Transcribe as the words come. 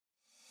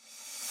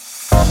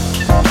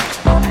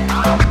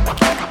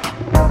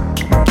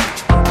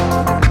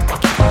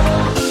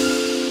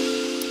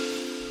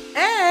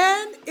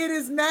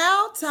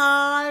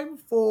time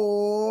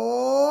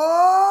for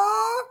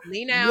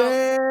Lean out.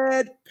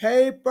 Red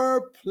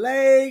Paper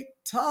Plate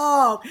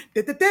Talk.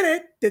 I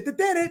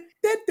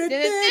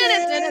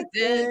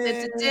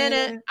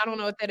don't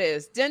know what that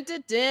is.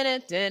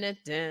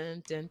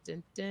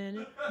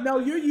 No,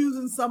 you're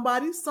using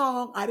somebody's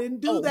song. I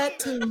didn't do Oh, that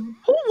tune.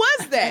 who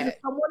was That is that?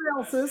 someone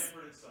else's.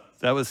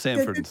 That was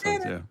Sanford and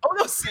Sons, yeah. Oh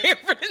no,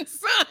 Sanford and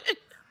Son.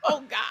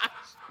 Oh gosh.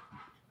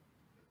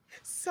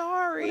 What is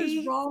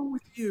Sorry. wrong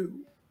with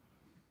you?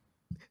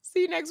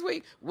 See you next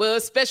week. Well,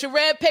 special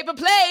red paper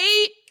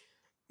plate.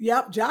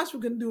 Yep, Joshua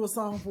can do a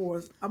song for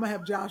us. I'm gonna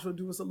have Joshua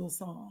do us a little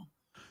song.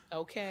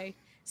 Okay.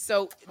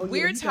 So Oh yeah,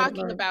 we're you gotta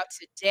talking learn. about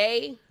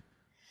today.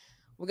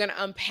 We're going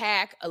to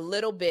unpack a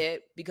little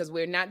bit because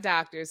we're not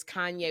doctors.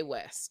 Kanye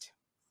West.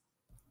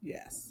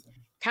 Yes.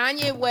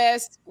 Kanye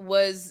West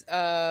was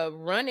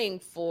running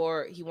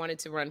for, he wanted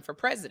to run for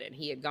president.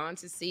 He had gone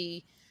to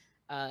see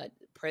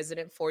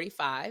President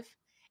 45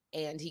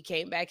 and he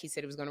came back. He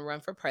said he was going to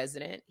run for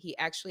president. He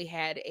actually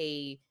had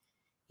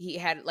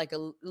like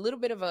a little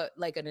bit of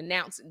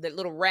that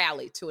little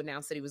rally to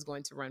announce that he was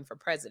going to run for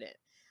president.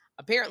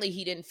 Apparently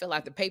he didn't fill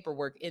out the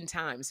paperwork in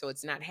time, so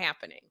it's not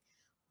happening.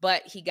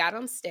 But he got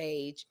on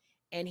stage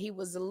and he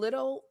was a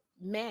little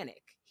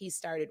manic. He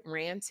started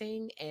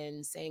ranting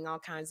and saying all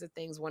kinds of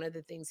things. One of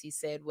the things he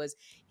said was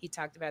he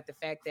talked about the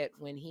fact that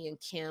when he and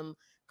Kim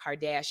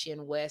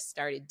Kardashian West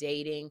started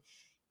dating,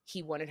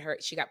 she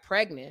got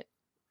pregnant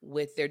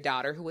with their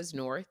daughter who was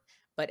North,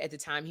 but at the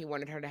time he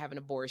wanted her to have an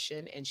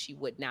abortion and she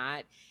would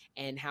not,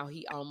 and how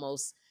he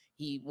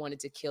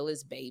wanted to kill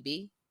his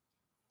baby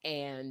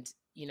and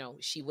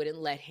she wouldn't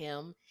let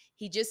him.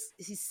 He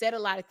said a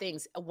lot of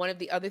things. One of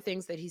the other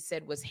things that he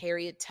said was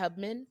Harriet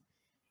Tubman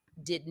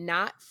did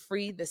not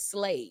free the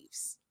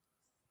slaves.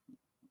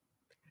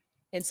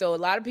 And so a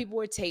lot of people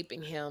were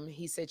taping him.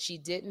 He said she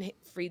didn't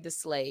free the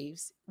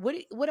slaves. What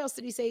else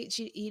did he say?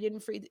 She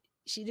didn't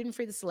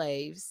free the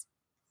slaves.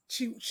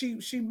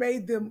 She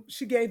made them.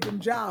 She gave them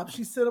jobs.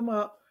 She set them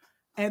up,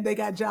 and they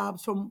got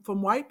jobs from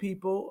white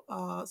people.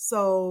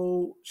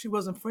 So she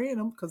wasn't freeing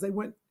them because they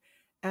went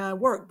and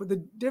worked. But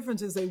the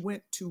difference is they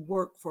went to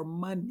work for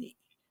money.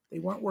 They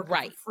weren't working for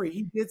Right. free.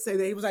 He did say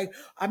that. He was like,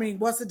 I mean,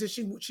 what's it?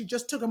 She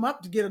just took them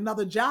up to get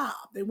another job.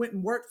 They went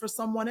and worked for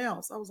someone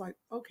else. I was like,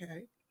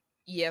 okay.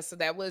 Yeah, so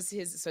that was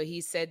so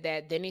he said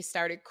that. Then he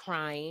started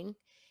crying.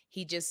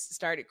 He just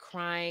started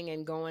crying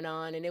and going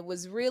on, and it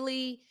was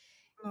really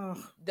Ugh.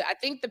 I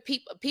think the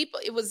people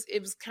it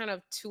was kind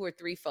of two or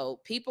three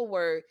fold. People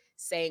were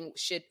saying,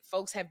 should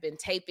folks have been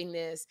taping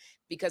this,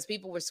 because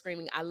people were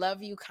screaming, I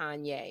love you,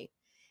 Kanye.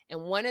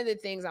 And one of the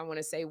things I want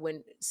to say,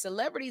 when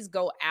celebrities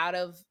go out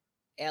of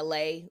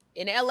LA,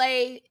 in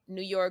LA,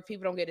 New York,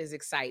 people don't get as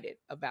excited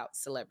about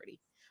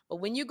celebrity. But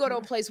when you go to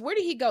a place, where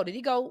did he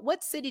go?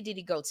 What city did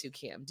he go to,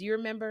 Kim? Do you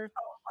remember?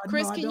 No,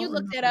 Chris, I can you don't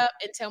look that remember up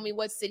and tell me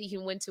what city he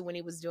went to when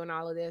he was doing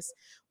all of this?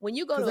 When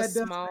you go because to a that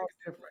does small, make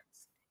a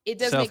difference. it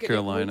does South make a difference.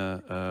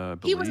 Carolina,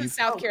 I He was in believe.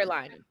 South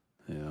Carolina.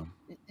 Yeah.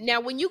 Now,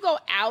 when you go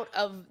out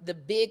of the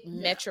big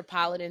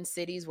metropolitan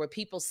cities where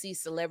people see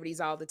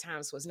celebrities all the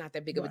time, so it's not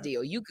that big of a Right.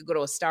 deal. You could go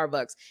to a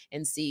Starbucks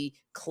and see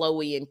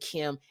Chloe and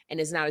Kim, and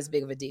it's not as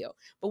big of a deal.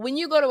 But when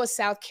you go to a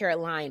South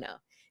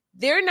Carolina,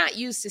 they're not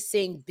used to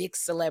seeing big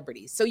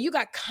celebrities. So you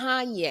got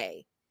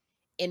Kanye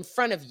in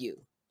front of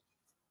you,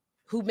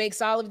 who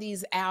makes all of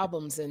these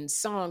albums and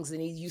songs,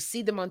 and you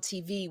see them on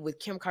TV with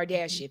Kim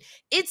Kardashian.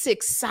 It's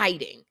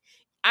exciting.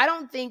 I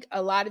don't think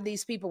a lot of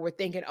these people were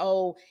thinking,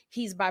 oh,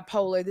 he's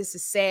bipolar. This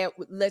is sad.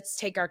 Let's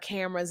take our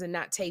cameras and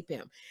not tape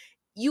him.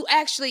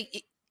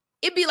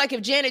 It'd be like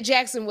if Janet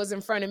Jackson was in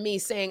front of me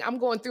saying, I'm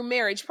going through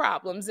marriage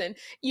problems and,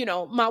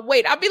 my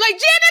weight. I'd be like,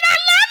 Janet, I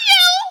love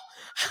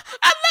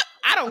you.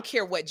 I don't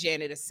care what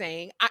Janet is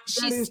saying.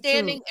 She's is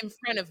standing true. in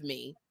front of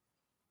me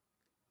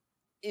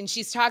and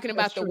she's talking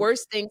That's about the true.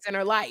 worst things in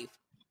her life.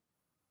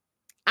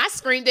 I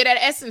screamed it at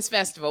Essence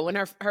Festival when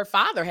her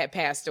father had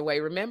passed away,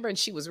 remember? And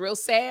she was real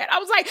sad. I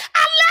was like, I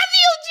love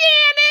you,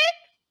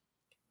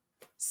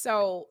 Janet.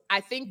 So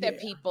I think that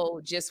people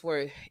just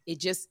were,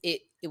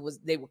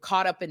 they were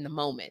caught up in the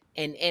moment.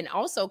 And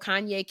also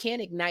Kanye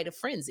can ignite a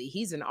frenzy.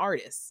 He's an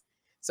artist.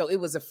 So it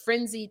was a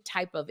frenzy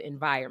type of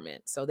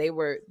environment. So they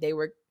were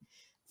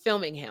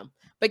filming him.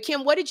 But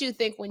Kim, what did you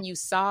think when you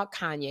saw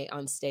Kanye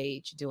on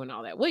stage doing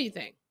all that? What do you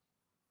think?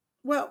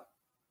 Well,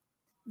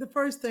 the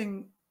first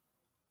thing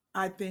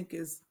I think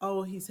is,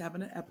 oh, he's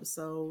having an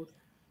episode.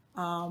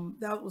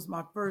 That was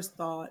my first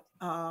thought.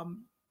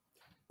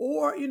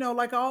 Or,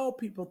 like all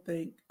people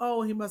think,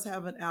 oh, he must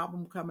have an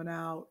album coming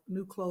out,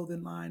 new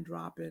clothing line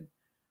dropping.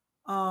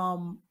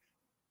 Um,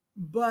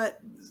 but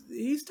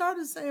he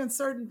started saying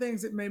certain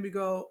things that made me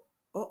go,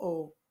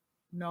 oh,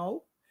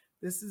 no,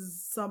 this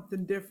is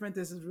something different.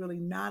 This is really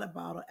not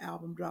about an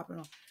album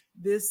dropping.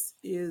 This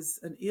is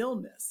an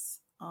illness.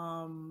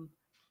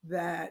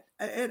 That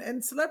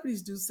and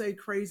celebrities do say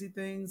crazy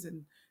things,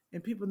 and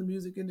people in the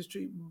music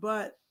industry,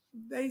 but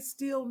they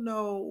still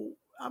know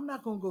I'm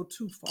not going to go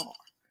too far.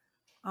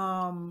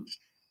 Um,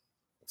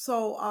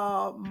 so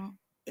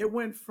it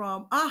went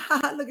from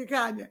look at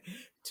Kanye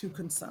to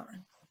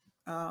concern.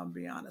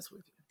 Be honest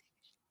with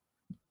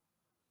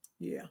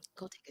you. Yeah.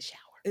 Go take a shower.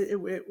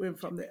 It went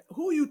from there.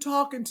 Who are you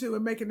talking to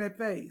and making that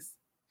face?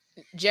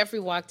 Jeffrey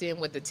walked in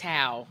with a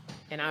towel,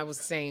 and I was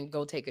saying,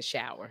 "Go take a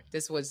shower."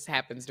 This was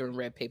happens during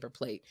Red Paper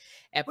Plate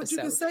But you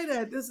could episode. say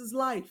that. This is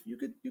life. You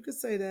could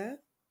say that.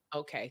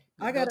 Okay,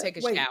 I go gotta take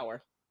a wait.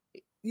 shower.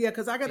 Yeah,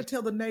 because I gotta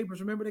tell the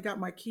neighbors. Remember, they got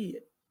my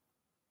kid.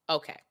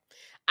 Okay.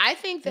 I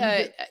think And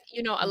you that,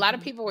 get a lot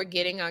of people were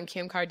getting on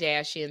Kim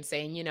Kardashian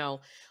saying,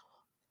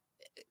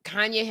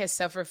 Kanye has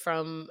suffered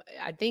from,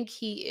 I think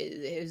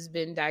has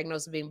been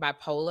diagnosed with being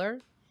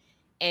bipolar,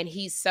 and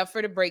he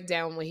suffered a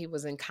breakdown when he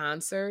was in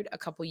concert a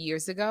couple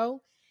years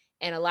ago.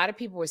 And a lot of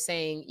people were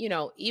saying,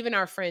 even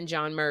our friend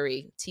John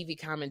Murray, TV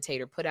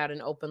commentator, put out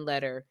an open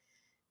letter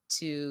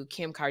to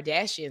Kim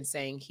Kardashian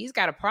saying, he's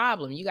got a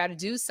problem. You got to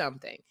do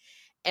something.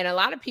 And a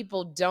lot of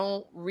people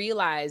don't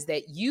realize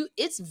that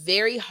it's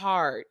very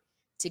hard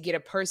to get a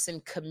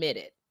person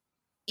committed.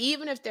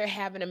 Even if they're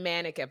having a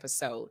manic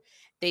episode,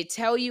 they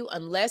tell you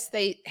unless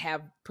they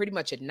have pretty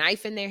much a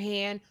knife in their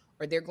hand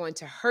or they're going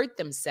to hurt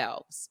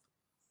themselves,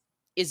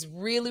 it's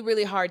really,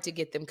 really hard to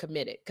get them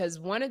committed. Because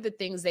one of the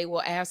things they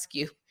will ask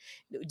you,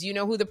 do you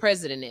know who the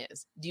president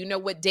is? Do you know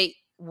what date,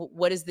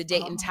 what is the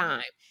date and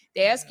time?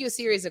 They ask you a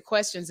series of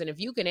questions, and if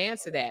you can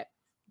answer that,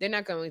 they're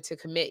not going to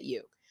commit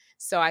you.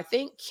 So I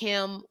think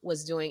Kim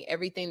was doing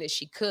everything that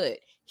she could.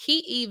 He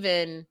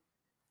even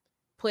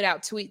put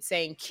out tweets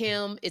saying,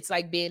 Kim, it's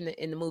like being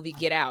in the movie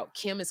Get Out.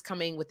 Kim is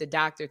coming with the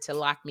doctor to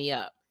lock me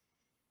up.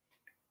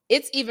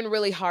 It's even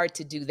really hard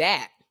to do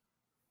that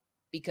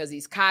because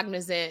he's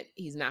cognizant.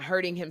 He's not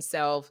hurting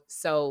himself.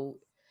 So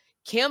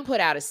Kim put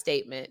out a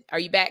statement. Are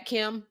you back,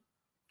 Kim?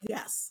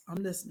 Yes,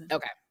 I'm listening.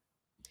 Okay.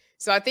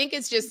 So I think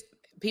it's just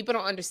people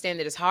don't understand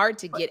that it's hard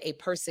to get a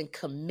person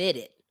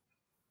committed.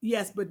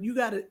 Yes, but you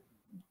got to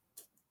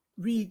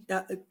read.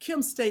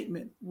 Kim's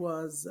statement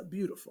was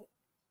beautiful.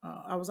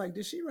 I was like,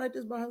 did she write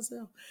this by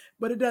herself?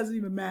 But it doesn't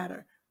even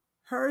matter.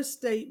 Her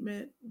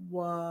statement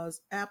was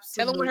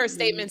absolutely. Tell them what her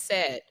statement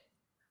said.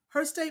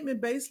 Her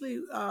statement basically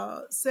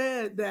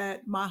said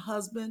that my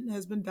husband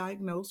has been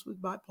diagnosed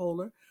with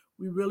bipolar.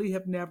 We really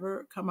have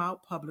never come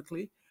out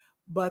publicly,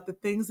 but the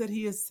things that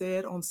he has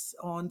said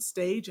on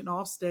stage and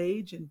off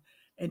stage and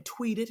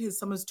tweeted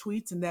some of his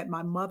tweets, and that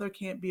my mother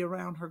can't be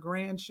around her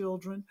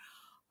grandchildren,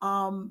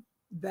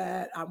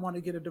 that I want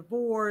to get a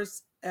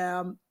divorce.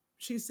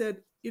 She said,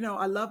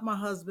 I love my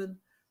husband,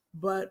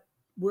 but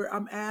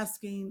I'm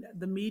asking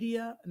the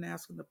media and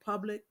asking the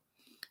public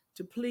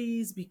to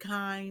please be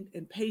kind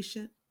and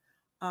patient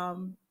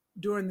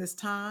during this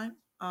time,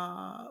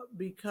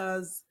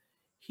 because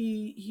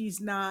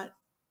he's not,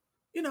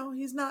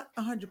 he's not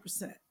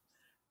 100%.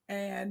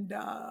 And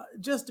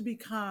just to be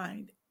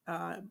kind,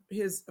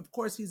 of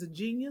course, he's a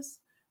genius.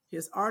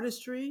 His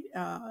artistry,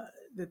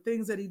 the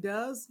things that he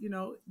does,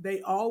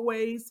 they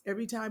always,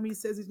 every time he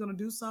says he's going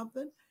to do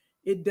something,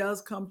 it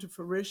does come to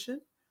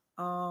fruition.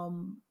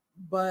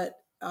 But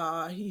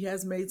he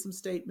has made some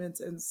statements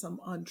and some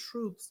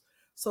untruths.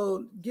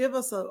 So give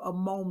us a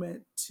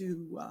moment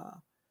to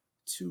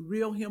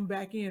reel him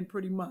back in,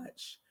 pretty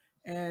much,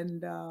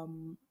 and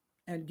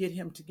get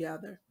him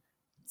together.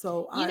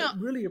 So I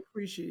really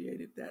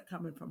appreciated that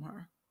coming from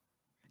her.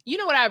 You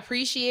know what I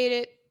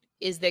appreciated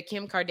is that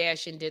Kim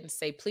Kardashian didn't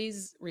say,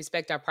 please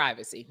respect our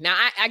privacy. Now,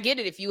 I get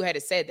it if you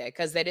had said that,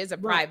 because that is a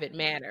private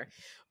matter.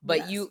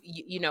 But yes,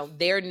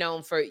 they're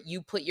known for,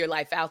 you put your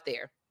life out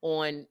there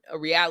on a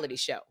reality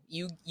show.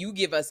 You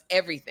give us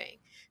everything.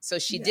 So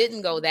she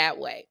didn't go that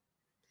way.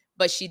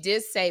 But she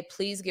did say,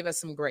 please give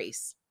us some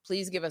grace.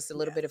 Please give us a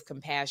little bit of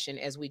compassion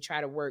as we try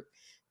to work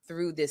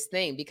through this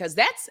thing, because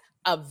that's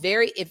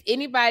if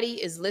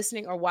anybody is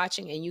listening or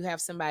watching and you have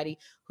somebody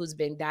who's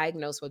been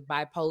diagnosed with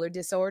bipolar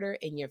disorder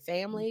in your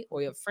family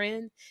or your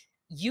friend,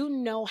 you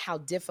know how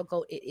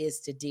difficult it is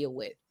to deal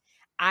with.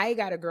 I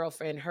got a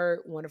girlfriend,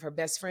 one of her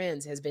best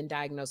friends has been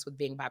diagnosed with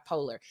being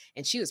bipolar,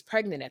 and she was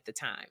pregnant at the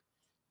time.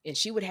 And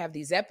she would have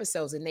these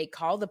episodes, and they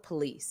call the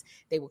police,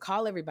 they would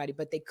call everybody,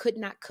 but they could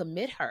not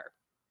commit her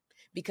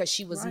because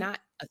she was not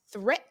a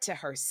threat to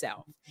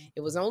herself.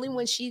 It was only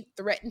when she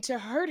threatened to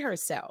hurt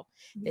herself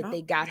that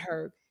they got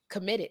her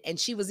committed. And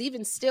she was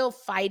even still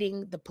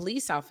fighting the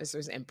police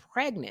officers and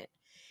pregnant.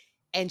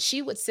 And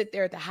she would sit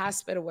there at the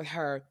hospital with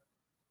her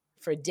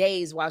for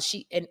days while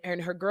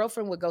and her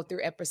girlfriend would go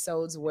through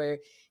episodes where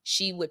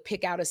she would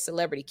pick out a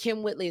celebrity.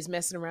 Kim Whitley is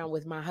messing around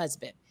with my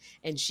husband,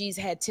 and she's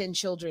had 10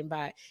 children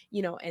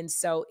and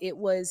so it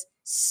was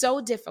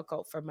so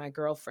difficult for my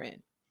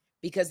girlfriend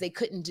because they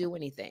couldn't do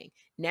anything.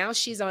 Now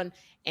she's on,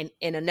 and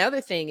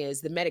another thing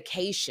is the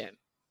medication.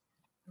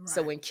 Right.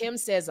 So when Kim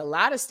says a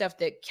lot of stuff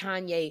that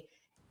Kanye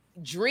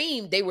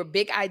dreamed, they were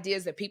big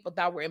ideas that people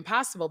thought were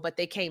impossible, but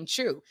they came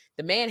true.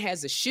 The man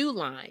has a shoe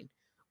line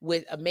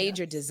with a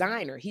major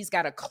designer. He's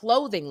got a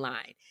clothing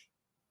line.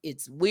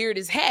 It's weird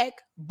as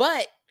heck,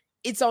 but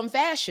it's on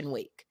Fashion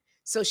Week.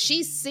 So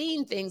she's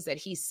seen things that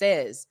he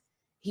says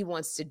he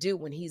wants to do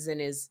when he's in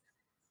his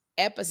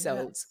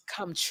episodes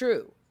come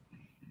true.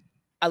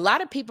 a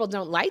lot of people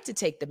don't like to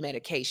take the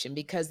medication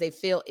because they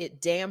feel it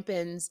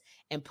dampens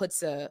and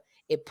puts a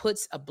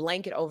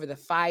blanket over the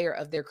fire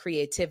of their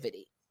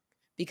creativity.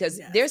 Because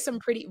there's Yes. some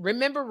pretty,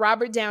 remember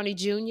Robert Downey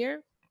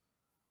Jr.,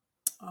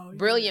 Oh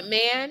brilliant yeah.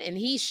 man, and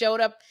he showed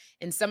up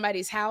in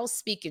somebody's house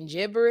speaking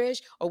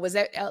gibberish, or was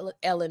that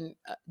Ellen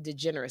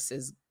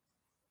DeGeneres'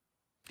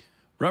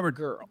 Robert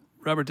girl?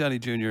 Robert Downey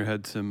Jr.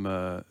 had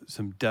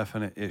some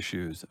definite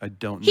issues. I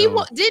don't He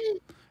know.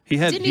 didn't He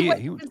had didn't he wake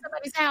he. up in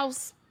somebody's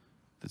house?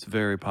 That's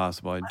very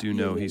possible. I do Yeah,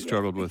 know yeah, he yeah.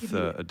 struggled I think he with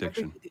did. I think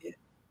addiction. he did.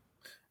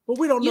 But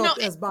we don't You know know,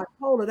 if that's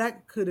bipolar.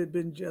 That could have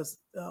been just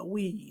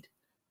weed,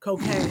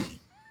 cocaine.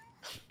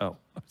 Oh,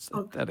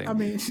 that I ain't.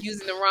 mean,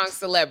 using the wrong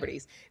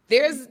celebrities.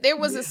 There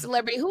was yeah. a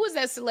celebrity. Who was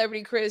that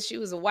celebrity, Chris? She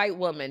was a white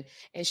woman,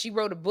 and she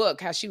wrote a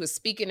book how she was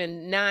speaking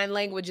in 9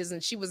 languages,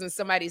 and she was in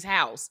somebody's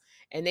house,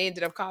 and they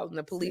ended up calling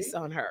the police See,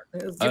 on her.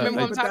 there's Do you remember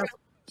I, who I'm but talking that's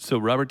about? so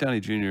Robert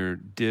Downey Jr.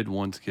 did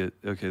once get.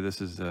 Okay,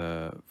 this is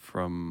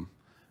from,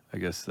 I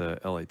guess, the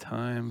L.A.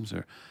 Times,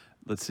 or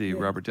let's see. yeah.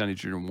 Robert Downey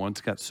Jr.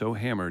 once got so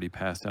hammered he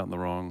passed out in the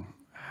wrong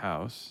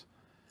house.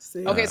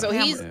 See, Okay, so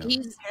hammered,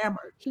 Yeah.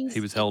 hammered. He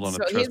was held on a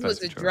so his was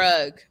trespassing a charge.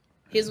 drug.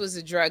 His Yeah. was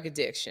a drug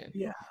addiction.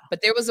 Yeah.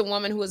 But there was a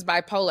woman who was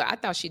bipolar. I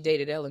thought she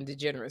dated Ellen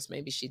DeGeneres.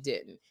 Maybe she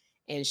didn't.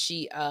 And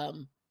she You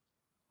no,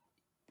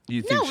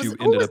 think it she was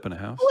ended up in a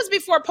house? who was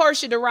before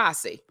Portia de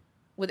Rossi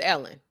with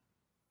Ellen?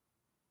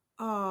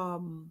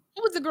 Um,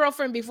 Who was the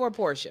girlfriend before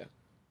Portia?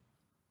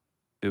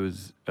 It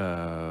was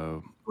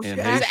was she Anne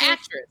an She was an Heche. actress?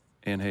 actress.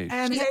 Anne Heche.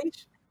 Anne She's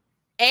Heche?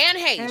 Anne Anne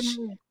Heche.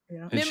 Heche.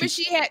 Yeah. And Remember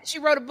she she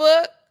wrote a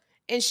book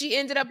and she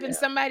ended up in Yeah.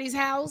 somebody's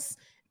house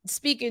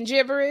speaking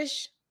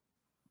gibberish.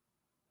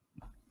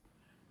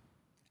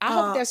 I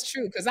hope Uh, that's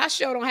true because I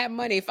sure don't have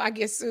money if I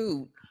get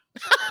sued.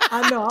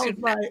 I know. I do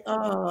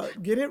was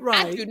like, get it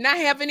I do right. not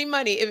have any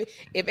money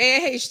if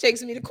Anne Heche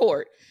takes me to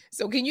court.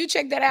 So can you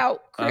check that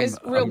out, Chris,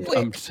 real Yeah.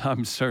 quick?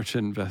 I'm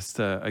searching best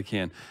I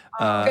can.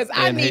 Because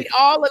I Anne need Heche.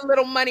 all the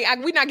little money.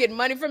 We're not getting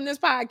money from this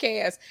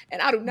podcast,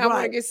 and I do not want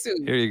to Right. get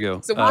sued. Here you go.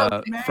 So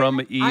what? Man, From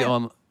I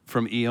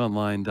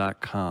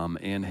eonline.com,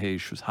 Anne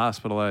Heche was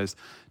hospitalized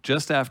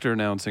just after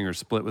announcing her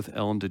split with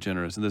Ellen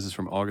DeGeneres, and this is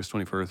from August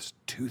 21st,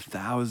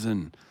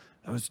 2000.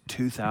 That was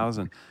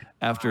 2000.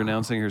 After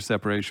announcing her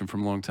separation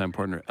from longtime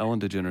partner Ellen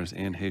DeGeneres,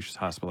 Anne Heche was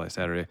hospitalized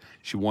Saturday.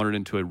 She wandered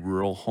into a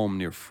rural home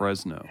near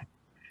Fresno,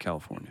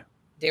 California.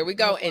 There we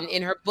go. And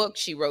in her book,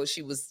 she wrote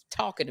she was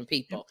talking to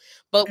people.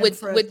 But and with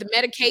Fresno. the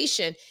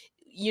medication,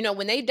 you know,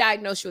 when they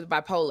diagnose you with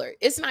bipolar,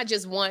 it's not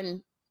just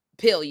one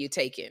pill you're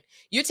taking.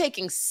 You're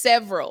taking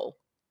several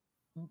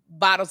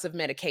bottles of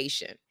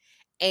medication.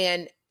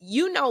 And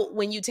you know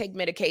when you take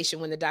medication,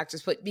 when the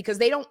doctors because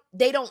they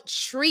don't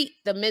treat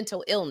the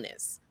mental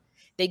illness.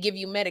 They give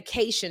you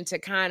medication to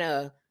kind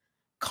of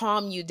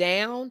calm you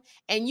down.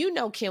 And you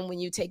know, Kim, when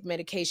you take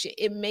medication,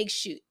 it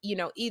makes you, you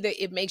know, either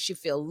it makes you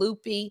feel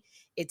loopy,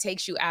 it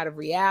takes you out of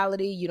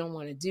reality, you don't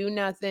want to do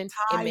nothing,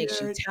 it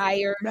makes you tired,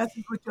 tired,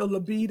 messes with your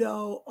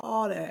libido,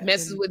 all that.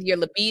 messes And with your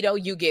libido,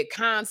 you get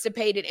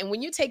constipated. And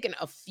when you're taking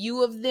a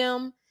few of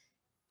them,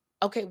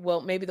 okay,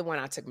 well, maybe the one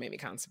I took made me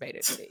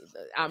constipated.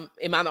 Am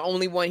I the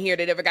only one here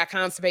that ever got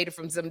constipated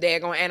from some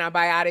daggone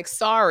antibiotics? I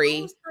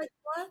Sorry. was like,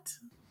 what?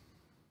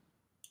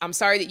 I'm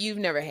sorry that you've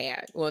never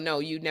had. Well, no,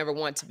 you never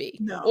want to be.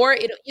 No. Or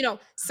it, you know,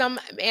 some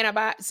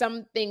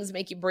things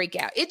make you break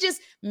out. It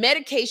just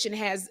medication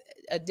has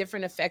a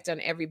different effect on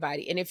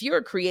everybody. And if you're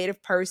a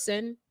creative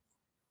person,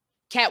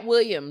 Cat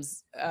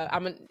Williams,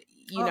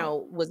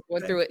 was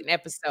going through an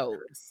episode.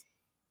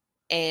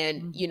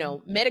 And, you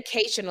know,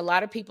 medication, a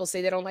lot of people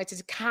say they don't like to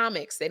do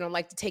comics. They don't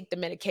like to take the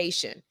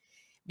medication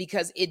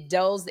because it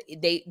dulls,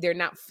 they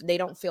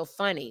don't feel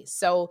funny.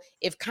 So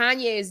if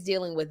Kanye is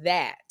dealing with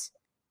that,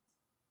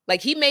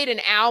 like he made an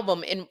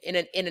album in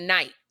a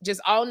night, just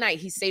all night,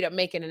 he stayed up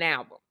making an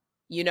album,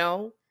 you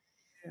know?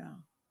 Yeah.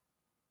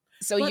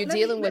 So But you're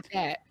dealing with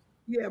that.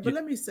 Yeah, but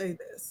let me say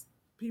this.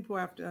 People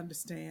have to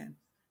understand.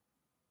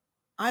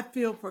 I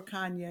feel for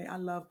Kanye. I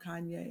love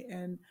Kanye.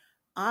 And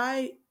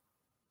I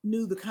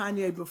knew the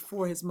Kanye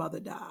before his mother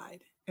died.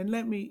 And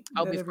let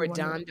Before everyone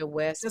know. Donda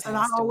West Just, and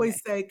I passed away.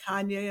 always say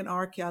Kanye and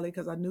R. Kelly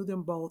because I knew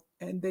them both,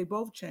 and they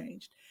both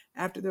changed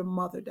after their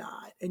mother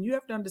died. And you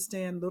have to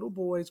understand, little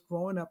boys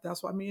growing up.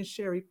 That's why me and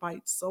Sherry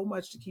fight so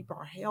much to keep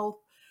our health,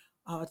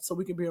 so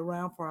we can be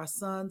around for our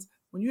sons.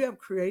 When you have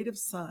creative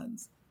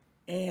sons,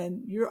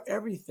 and you're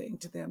everything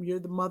to them, you're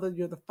the mother,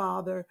 you're the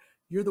father,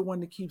 you're the one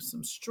that keeps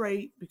them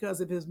straight.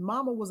 Because if his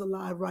mama was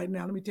alive right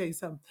now, let me tell you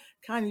something,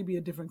 Kanye would be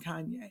a different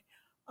Kanye.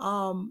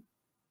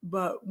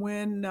 But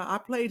when I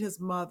played his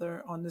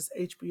mother on this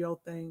HBO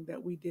thing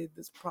that we did,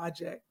 this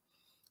project,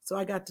 so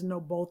I got to know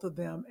both of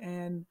them.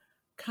 And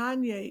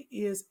Kanye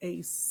is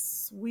a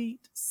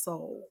sweet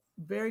soul,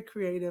 very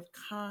creative,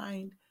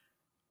 kind.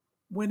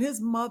 When his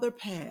mother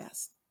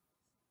passed,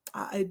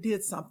 it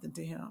did something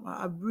to him.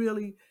 I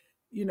really,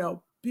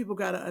 people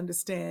got to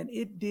understand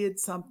it did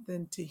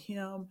something to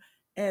him.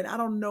 And I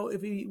don't know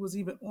if he was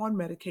even on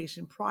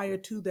medication prior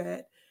to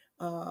that,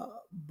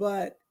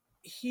 but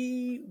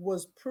he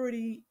was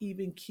pretty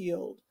even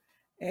killed.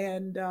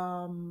 And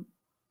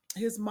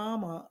his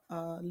mama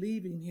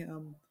leaving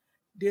him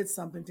did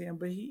something to him,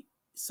 but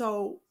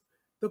so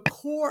the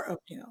core of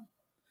him,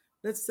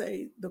 let's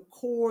say the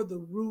core, the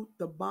root,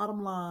 the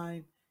bottom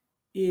line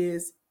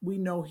is we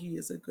know he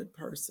is a good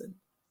person.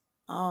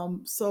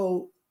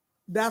 So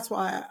that's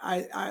why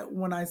I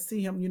when I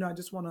see him, I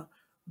just want to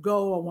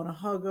go. I want to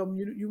hug him.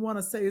 You want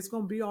to say it's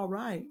going to be all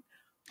right.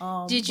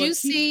 Did you But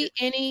keep see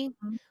any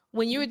Mhm,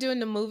 when you were mhm. doing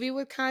the movie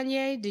with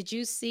Kanye, did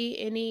you see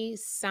any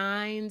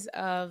signs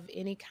of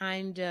any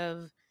kind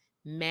of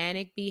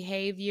manic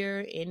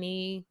behavior,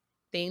 anything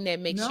that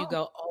makes you No,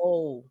 go,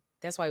 "Oh,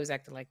 that's why he was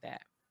acting like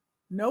that."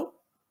 nope,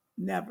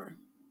 never.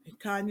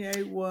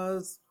 Kanye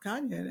was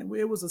Kanye, and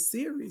it was a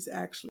series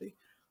actually.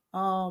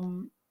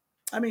 Um,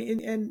 I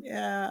mean, and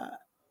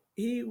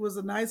he was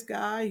a nice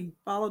guy. He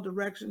followed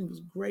direction. He was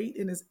great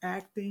in his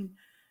acting,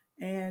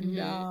 and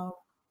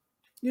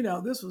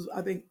Mhm. this was,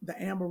 I think, the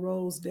Amber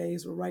Rose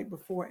days were right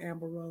before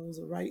Amber Rose,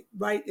 or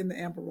right in the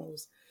Amber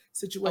Rose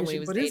Oh, when he situation.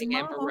 was But his dating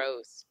Amber mama,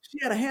 Rose. she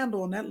had a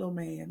handle on that little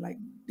man. Like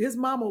his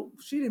mama,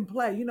 she didn't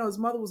play. His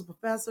mother was a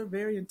professor,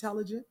 very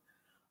intelligent.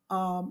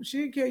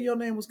 She didn't care your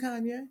name was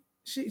Kanye.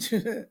 She,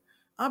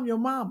 I'm your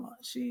mama.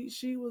 She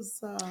was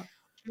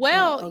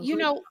Well, a great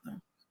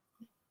mother.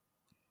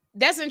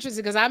 that's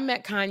interesting because I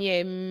met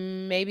Kanye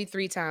maybe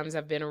 3 times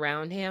I've been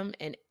around him,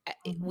 and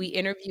we Mhm.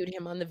 interviewed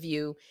him on The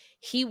View.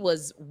 He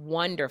was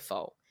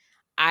wonderful.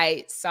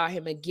 I saw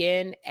him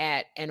again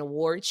at an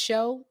award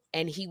show,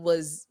 and he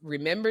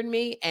remembered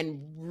me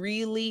and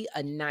really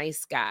a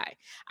nice guy.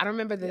 I don't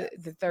remember the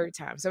Yes. 3rd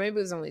time, so maybe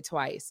it was only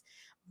twice.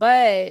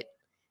 But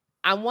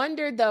I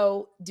wonder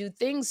though, do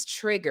things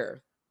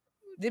trigger?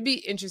 It'd be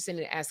interesting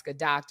to ask a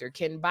doctor.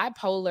 Can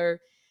bipolar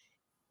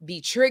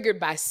be triggered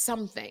by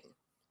something?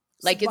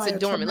 Like it's By a a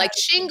dormant, like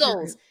traumatic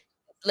shingles. experience.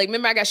 Like,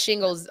 remember I got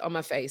shingles on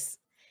my face.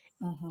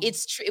 Hmm.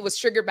 It was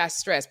triggered by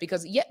stress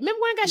because yeah, remember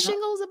when I got Yep.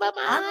 shingles above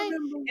my I eye?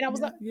 remember. And I was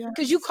Yeah. like,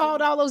 because you Yes.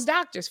 called all those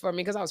doctors for me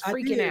because I was I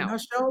freaking did. And out. I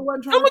sure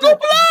wasn't I'm trying to gonna go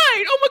touch you.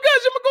 blind. Oh my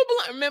gosh, I'm gonna go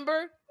blind.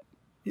 Remember?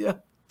 Yeah.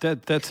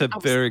 That's a I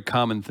was very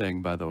common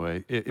thing, by the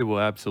way. It will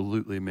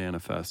absolutely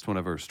manifest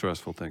whenever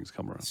stressful things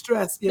come around.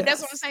 Stress. but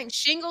that's what I'm Yes. saying.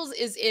 Shingles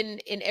is in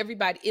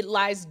everybody, it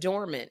lies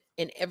dormant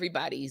in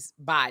everybody's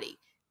body,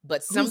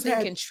 but Who's something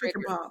had can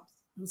chicken trigger pox?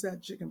 Who's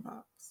had chicken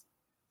pox?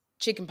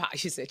 chicken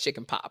pox. You said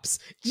chicken pops.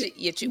 Yeah.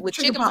 Yeah, with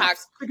Chicken chicken pox,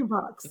 pox. Chicken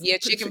pox. yeah,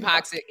 chicken Chicken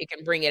pox. pox, it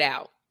can bring it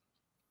out.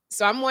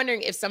 So I'm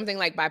wondering if something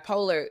like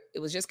bipolar, it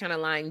was just kind of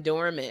lying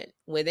dormant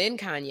within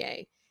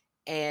Kanye.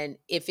 And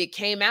if it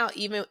came out,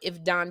 even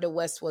if Donda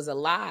West was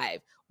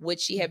alive, would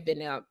she have Mhm.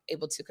 been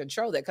able to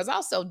control that? Because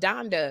also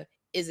Donda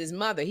is his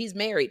mother. He's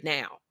married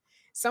now.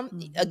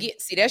 Mhm. Again,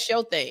 see, that's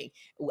your thing.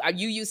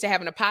 You used to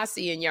having a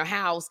posse in your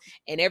house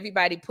and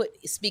everybody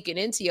speaking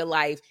into your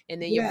life,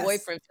 and then your Yes.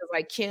 boyfriend feels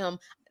like, Kim,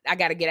 I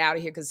got to get out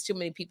of here because too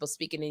many people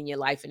speaking in your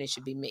life and it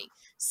should be me.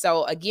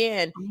 So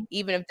again, Mhm.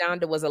 even if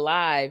Donda was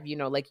alive,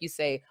 like you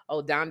say,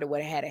 oh, Donda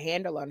would have had a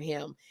handle on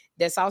him.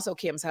 That's also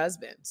Kim's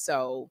husband.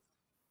 So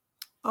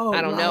Oh,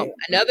 I don't know. right.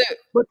 Another,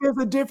 But there's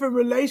a different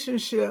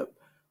relationship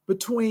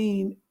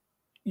between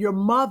your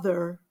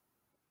mother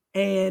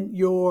and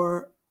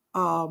your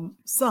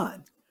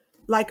son.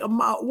 Like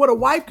what a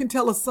wife can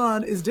tell a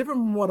son is different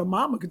from what a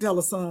mama can tell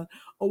a son.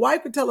 A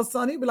wife can tell a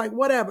son, he'd be like,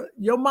 whatever.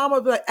 Your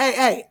mama be like, hey,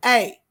 hey,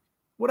 hey,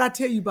 what I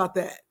tell you about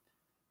that?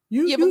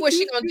 You yeah, but you what's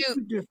she you gonna you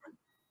do? you different.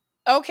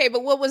 Okay,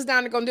 but what was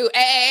Donda gonna do?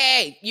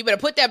 Hey, you better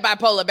put that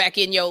bipolar back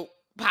in your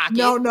pocket.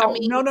 No, I no, no,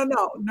 mean, no,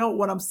 no, no.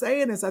 What I'm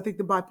saying is I think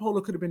the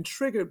bipolar could have been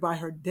triggered by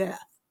her death.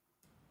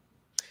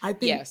 I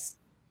think yes.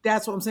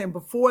 that's what I'm saying.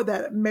 Before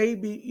that,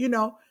 maybe,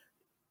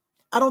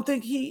 I don't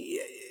think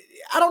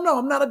I don't know.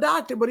 I'm not a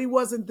doctor, but he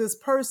wasn't this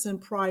person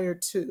prior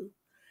to.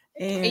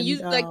 And And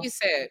you, like you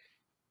said,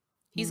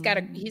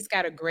 mhm, he's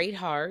got a great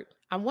heart.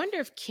 I wonder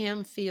if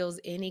Kim feels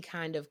any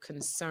kind of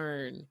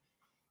concern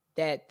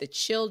that the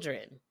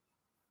children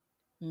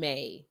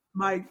may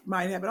might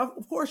have it.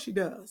 Of course she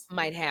does.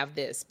 might have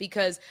this,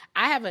 because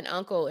I have an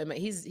uncle and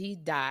he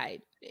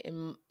died,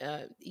 and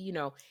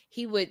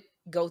he would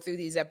go through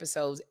these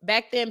episodes.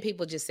 Back then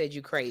people just said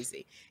you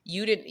crazy.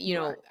 You didn't,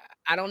 Right.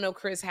 I don't know,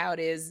 Chris, how it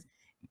is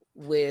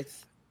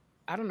with,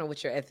 I don't know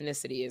what your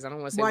ethnicity is. I don't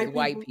want to say with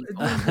White white people,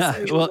 people. we just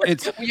say Well, white.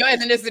 it's Your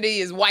ethnicity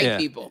is white yeah.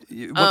 people.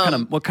 What kind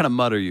Um of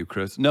mud are you,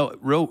 Chris? No,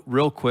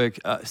 real quick.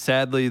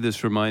 Sadly,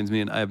 this reminds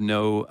me, and I have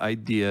no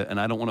idea, and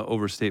I don't want to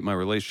overstate my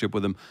relationship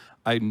with him.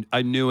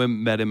 I knew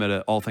him, met him at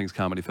an All Things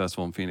Comedy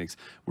Festival in Phoenix.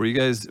 Were you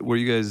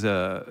guys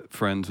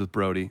friends with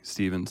Brody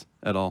Stevens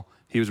at all?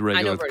 He was a I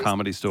regular know at the Brody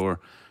Comedy Stevens. Store.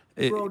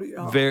 Brody.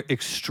 Very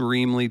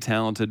extremely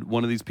talented.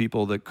 One of these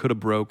people that could have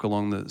broke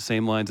along the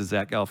same lines as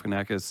Zach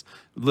Galifianakis.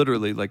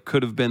 Literally, like,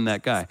 could have been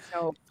that guy.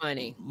 So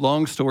funny.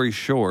 Long story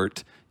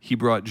short, he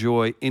brought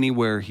joy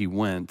anywhere he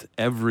went.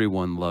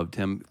 Everyone loved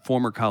him.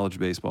 Former college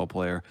baseball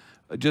player,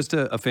 just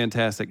a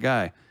fantastic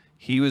guy.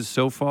 He was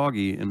so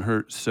foggy and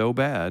hurt so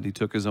bad, he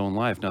took his own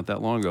life not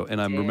that long ago.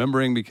 And I'm Dead.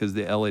 remembering because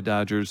the LA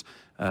Dodgers,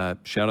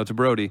 shout out to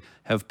Brody,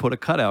 have put a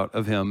cutout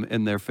of him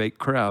in their fake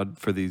crowd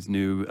for these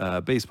new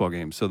baseball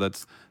games. So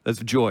that's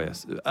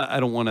joyous.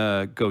 I don't want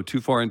to go too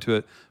far into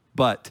it,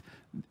 But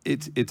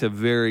it's a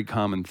very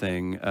common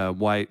thing,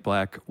 white,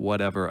 black,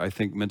 whatever. I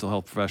think mental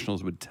health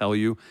professionals would tell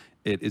you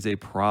it is a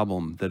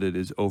problem that it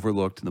is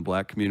overlooked in the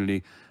black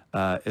community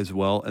as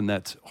well, and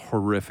that's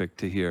horrific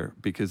to hear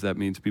because that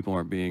means people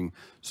aren't being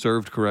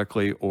served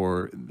correctly,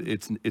 or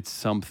it's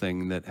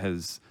something that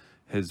has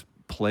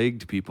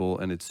plagued people,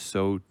 and it's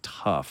so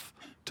tough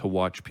to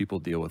watch people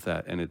deal with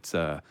that. And it's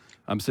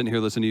I'm sitting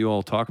here listening to you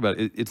all talk about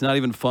it. It's not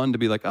even fun to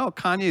be like, oh,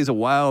 Kanye's a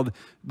wild,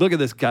 look at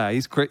this guy.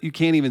 You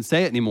can't even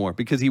say it anymore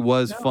because he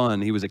was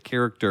fun. He was a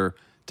character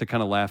to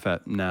kind of laugh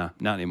at. Nah,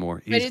 not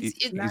anymore. He's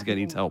getting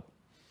needs help.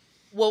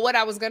 Well, what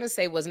I was going to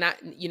say was not,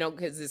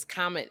 because this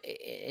comment,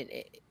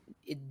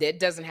 that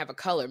doesn't have a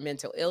color,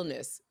 mental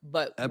illness.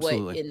 But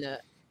Absolutely. What in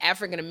the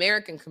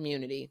African-American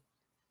community,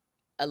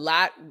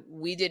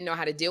 we didn't know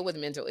how to deal with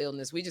mental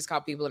illness. We just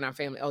called people in our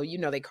family, oh,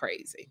 they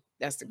crazy.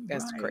 That's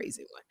the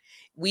crazy one.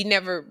 We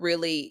never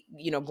really,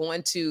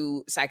 going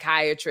to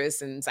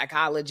psychiatrists and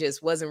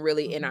psychologists wasn't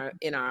really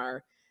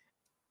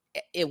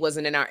it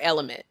wasn't in our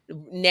element.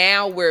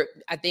 Now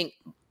I think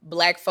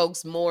Black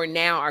folks more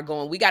now are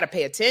going, we got to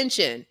pay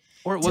attention.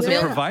 Or it wasn't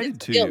provided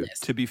to you,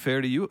 to be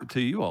fair to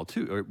you all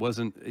too, or it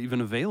wasn't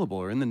even available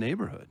or in the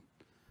neighborhood.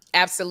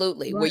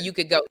 Absolutely. Right. Where you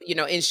could go,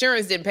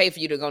 insurance didn't pay for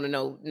you to go to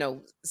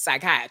no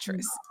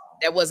psychiatrist. No.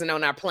 That wasn't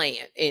on our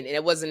plan, and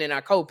it wasn't in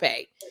our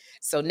copay.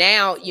 So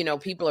now,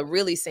 people are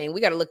really saying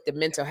we got to look at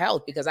mental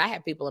health, because I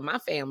have people in my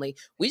family,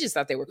 we just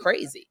thought they were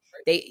crazy.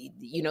 They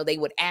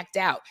would act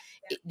out.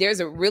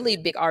 There's a really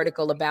big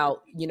article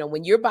about,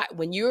 when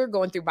you're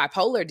going through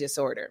bipolar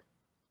disorder,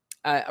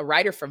 a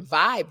writer from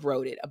Vibe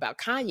wrote it about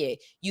Kanye.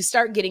 You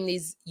start getting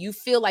you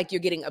feel like you're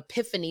getting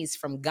epiphanies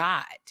from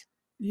God.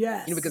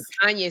 Yes. Because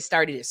Kanye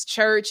started his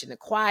church and the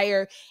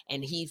choir,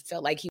 and he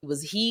felt like he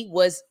was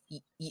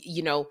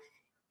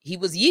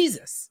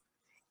Jesus,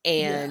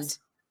 and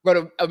wrote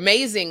an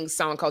amazing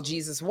song called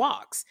Jesus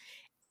Walks.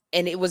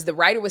 And it was, the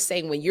writer was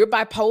saying, when you're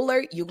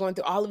bipolar, you're going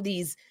through all of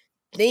these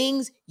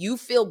things, you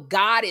feel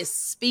God is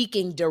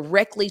speaking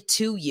directly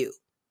to you.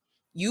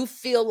 You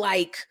feel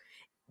like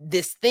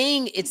this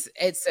thing, it's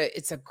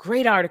a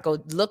great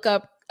article. Look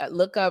up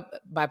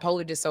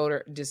bipolar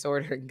disorder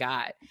and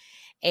God.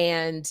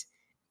 And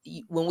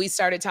when we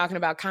started talking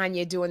about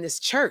Kanye doing this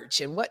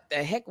church and what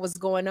the heck was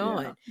going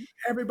on,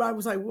 everybody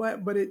was like,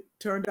 what? But it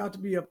turned out to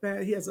be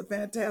he has a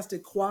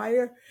fantastic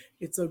choir.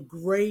 It's a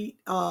great,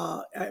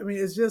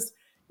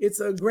 it's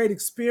a great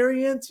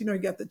experience. You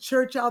got the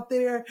church out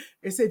there.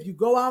 They say if you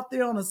go out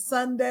there on a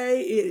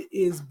Sunday, it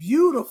is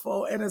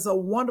beautiful and it's a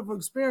wonderful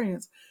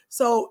experience.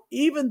 So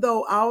even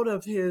though out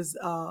of his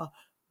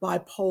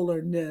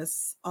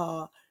bipolarness,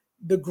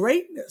 the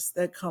greatness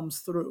that comes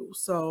through.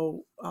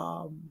 So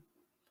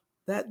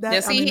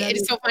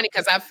it's so funny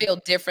because I feel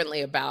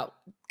differently about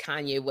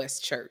Kanye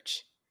West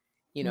Church.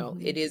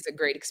 It is a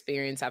great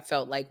experience. I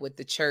felt like with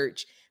the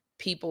church,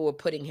 people were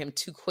putting him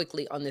too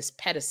quickly on this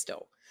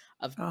pedestal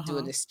of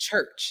doing this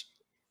church,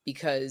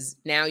 because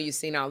now you've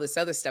seen all this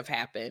other stuff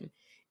happen.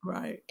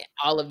 Right.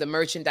 All of the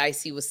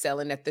merchandise he was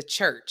selling at the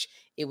church,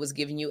 it was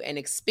giving you an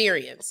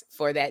experience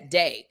for that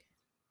day.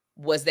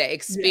 Was that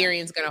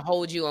experience going to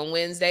hold you on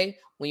Wednesday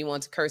when you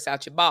want to curse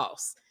out your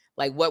boss?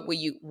 Like, what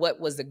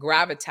was the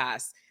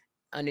gravitas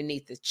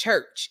underneath the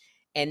church?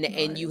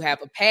 And you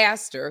have a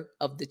pastor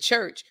of the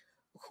church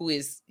who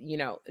is,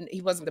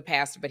 he wasn't the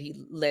pastor, but he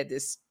led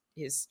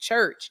his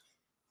church,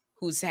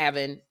 who's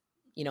having,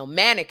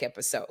 manic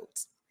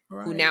episodes,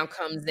 who now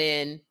comes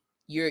in,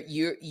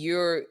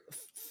 you're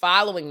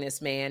following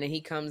this man, and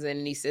he comes in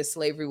and he says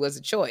slavery was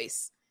a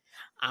choice.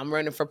 I'm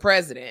running for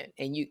president,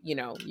 and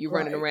you're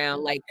running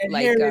around like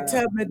Harriet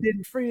Tubman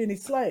didn't free any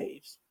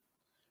slaves.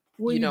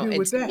 What do you do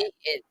with that?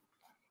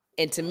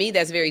 And to me,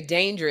 that's very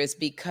dangerous,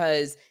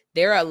 because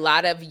there are a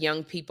lot of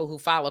young people who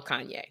follow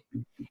Kanye.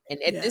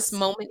 And at this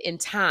moment in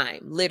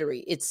time,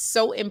 literally, it's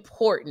so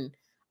important,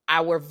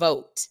 our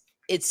vote.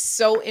 It's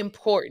so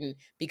important,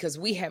 because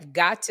we have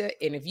got to,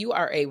 and if you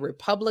are a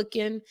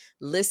Republican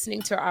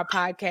listening to our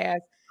podcast,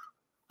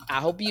 I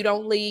hope you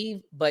don't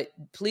leave, but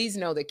please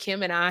know that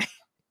Kim and I,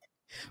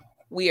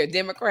 we are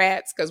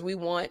Democrats because we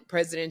want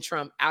President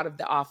Trump out of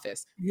the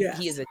office. Yes.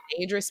 He is a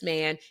dangerous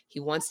man. He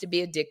wants to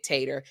be a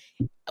dictator.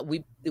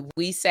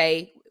 We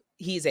say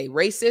he's a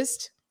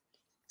racist.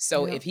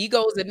 So if he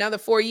goes another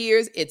 4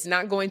 years, it's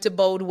not going to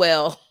bode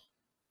well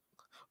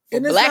for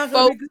Black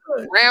folks,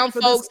 brown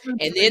folks,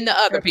 and then the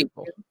other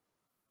people.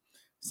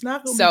 It's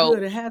not going to be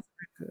good. It has to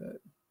be good.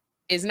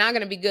 It's not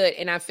going to be good.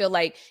 And I feel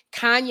like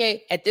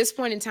Kanye, at this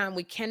point in time,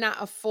 we cannot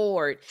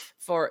afford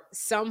for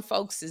some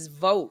folks'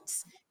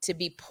 votes to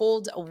be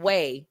pulled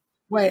away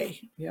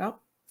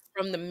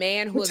from the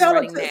man who is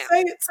running now.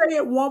 Say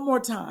it one more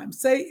time.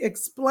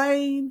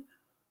 Explain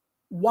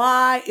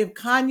why, if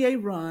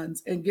Kanye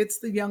runs and gets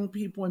the young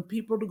people and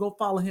people to go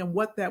follow him,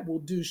 what that will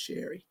do,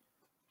 Sherry.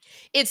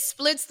 It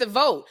splits the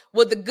vote.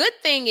 Well, the good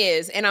thing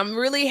is, and I'm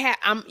really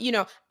I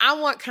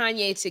want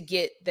Kanye to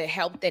get the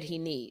help that he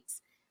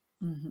needs,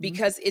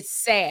 because it's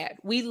sad.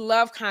 We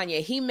love Kanye.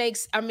 He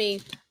makes,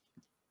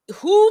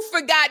 who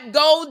forgot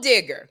Gold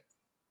Digger?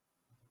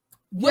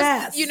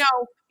 What's, Yes.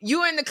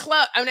 you in the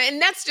club. I mean,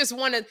 and that's just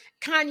one of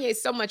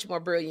Kanye's so much more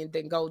brilliant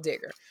than Gold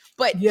Digger.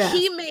 But Yes.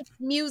 he makes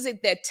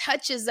music that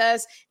touches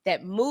us,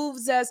 that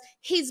moves us.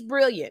 He's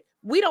brilliant.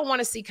 We don't want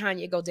to see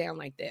Kanye go down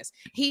like this.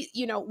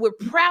 We're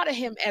proud of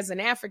him as an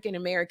African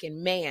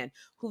American man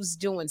who's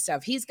doing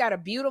stuff. He's got a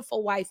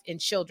beautiful wife and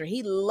children.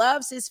 He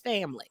loves his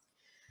family.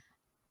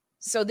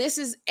 So this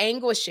is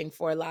anguishing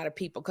for a lot of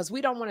people because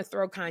we don't want to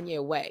throw Kanye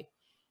away.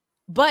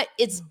 But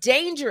it's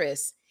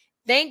dangerous.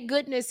 Thank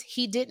goodness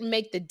he didn't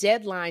make the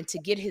deadline to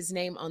get his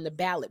name on the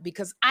ballot,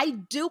 because I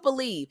do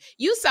believe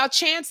you saw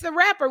Chance the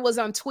Rapper was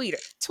on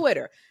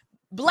Twitter.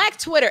 Black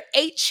Twitter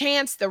ate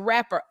Chance the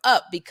Rapper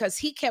up because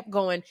he kept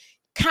going,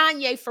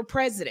 Kanye for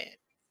president.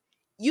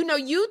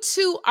 You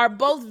two are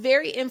both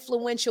very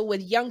influential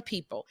with young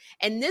people.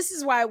 And this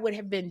is why it would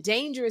have been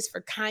dangerous for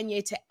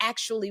Kanye to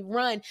actually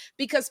run,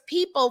 because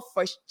people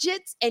for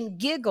shits and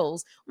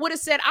giggles would have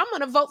said, I'm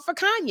going to vote for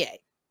Kanye.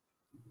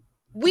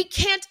 We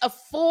can't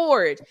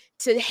afford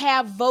to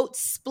have votes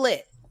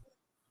split.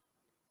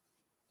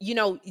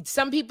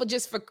 Some people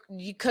just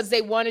because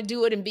they want to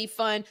do it and be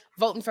fun,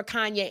 voting for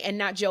Kanye and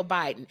not Joe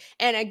Biden.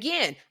 And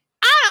again,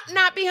 I'm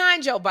not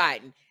behind Joe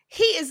Biden.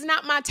 He is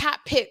not my top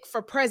pick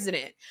for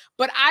president,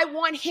 but I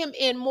want him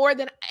in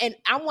and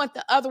I want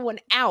the other one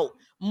out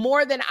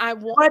more than I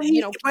want.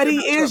 But he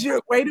is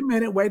your, wait a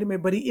minute.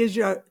 But he is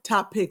your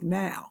top pick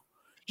now.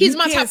 He's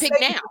my top pick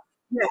now.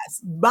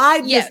 Yes.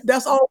 Biden, yes.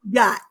 That's all we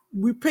got.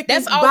 We picked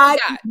That's all Biden, we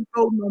got. we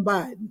voting on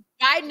Biden.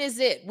 Biden is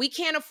it. We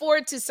can't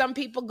afford to, some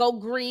people go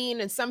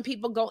green and some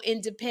people go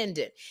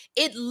independent.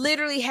 It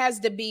literally has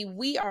to be,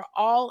 we are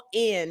all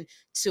in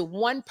to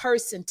one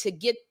person to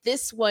get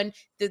this one,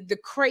 the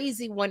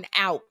crazy one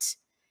out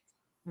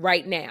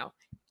right now.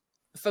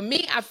 For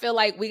me, I feel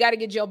like we got to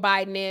get Joe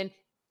Biden in,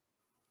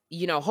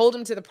 hold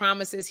him to the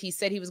promises. He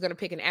said he was going to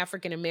pick an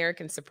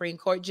African-American Supreme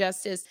Court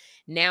justice.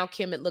 Now,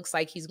 Kim, it looks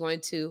like he's going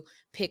to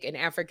pick an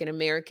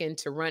African-American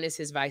to run as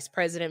his vice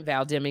president.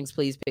 Val Demings,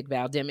 please pick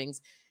Val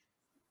Demings.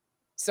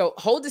 So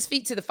hold his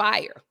feet to the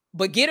fire,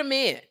 but get him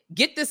in.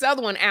 Get this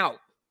other one out,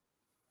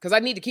 because I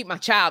need to keep my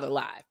child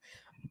alive.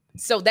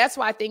 So that's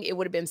why I think it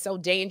would have been so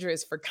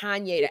dangerous for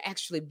Kanye to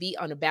actually be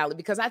on the ballot,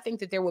 because I think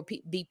that there would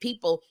be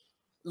people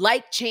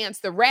like Chance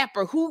the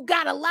Rapper, who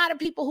got a lot of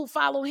people who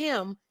follow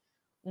him,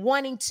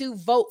 wanting to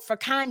vote for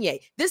Kanye.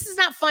 This is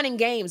not fun and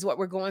games, what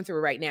we're going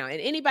through right now.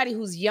 And anybody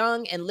who's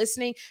young and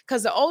listening,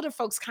 because the older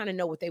folks kind of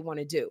know what they want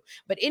to do,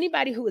 but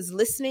anybody who is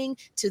listening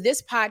to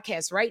this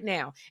podcast right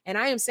now, and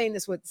I am saying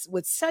this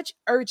with such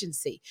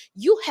urgency,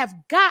 you have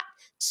got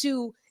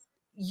to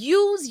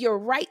use your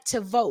right to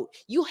vote.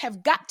 You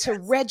have got to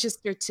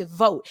register to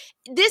vote.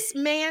 This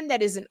man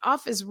that is in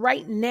office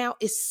right now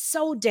is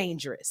so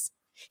dangerous.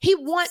 He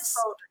wants...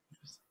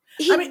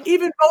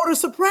 even voter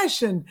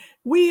suppression.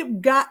 We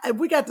got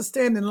to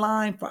stand in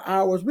line for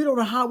hours. We don't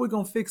know how we're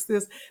going to fix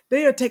this.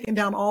 They are taking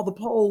down all the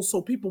polls,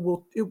 so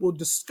it will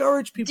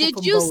discourage people from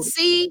voting. Did you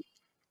see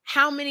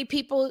how many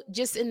people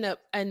just in the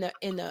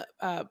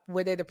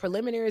whether the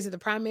preliminaries or the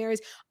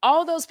primaries,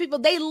 all those people,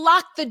 they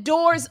locked the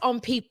doors on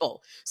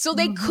people so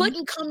they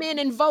couldn't come in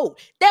and vote.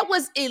 That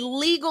was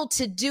illegal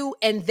to do,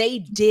 and they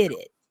did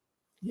it.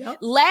 Yep.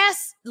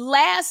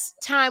 Last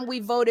time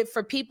we voted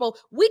for people,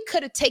 we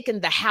could have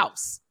taken the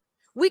House.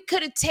 We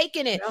could have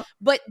taken it,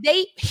 but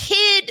they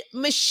hid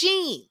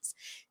machines.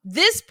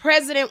 This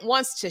president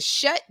wants to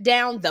shut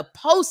down the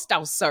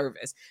postal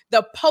service,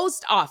 the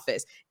post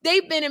office.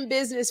 They've been in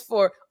business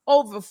for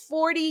over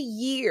 40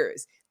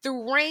 years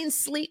through rain,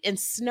 sleet, and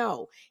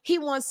snow. He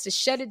wants to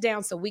shut it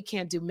down so we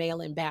can't do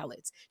mail-in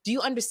ballots. Do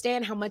you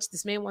understand how much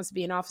this man wants to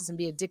be in office and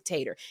be a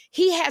dictator?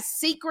 He has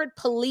secret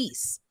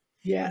police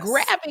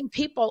grabbing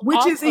people,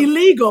 which is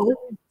illegal.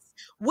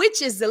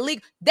 Which is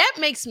illegal. That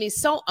makes me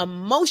so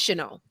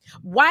emotional.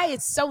 Why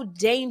it's so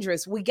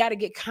dangerous. We got to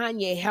get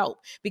Kanye help,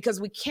 because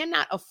we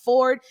cannot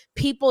afford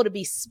people to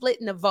be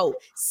splitting the vote.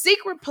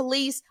 Secret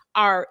police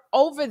are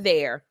over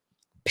there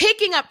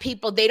picking up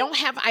people they don't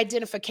have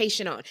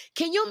identification on.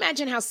 Can you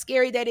imagine how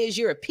scary that is?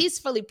 You're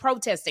peacefully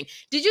protesting.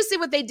 Did you see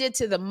what they did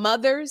to the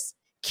mothers,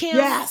 Kim?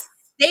 Yes.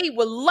 They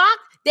were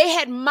locked. They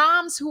had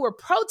moms who were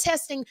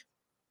protesting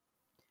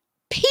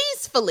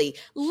peacefully,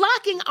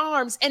 locking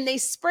arms, and they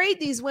sprayed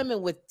these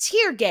women with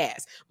tear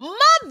gas.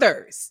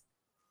 Mothers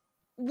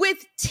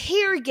with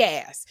tear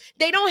gas.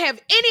 They don't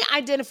have any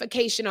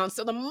identification on.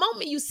 So the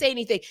moment you say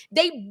anything,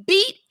 they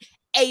beat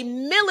a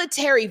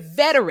military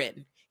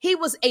veteran. He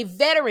was a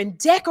veteran,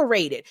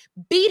 decorated,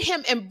 beat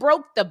him and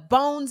broke the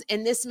bones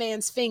in this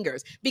man's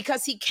fingers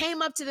because he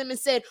came up to them and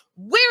said,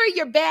 where are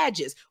your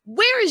badges?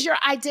 Where is your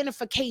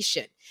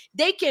identification?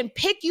 They can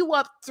pick you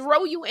up,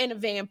 throw you in a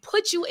van,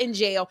 put you in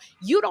jail.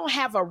 You don't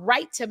have a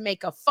right to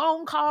make a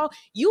phone call.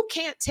 You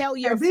can't tell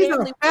your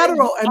family.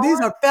 These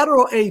are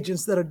federal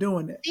agents that are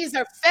doing it. These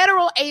are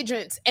federal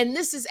agents, and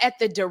this is at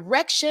the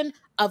direction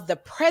of the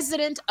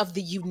president of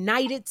the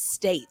United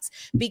States,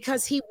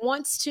 because he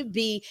wants to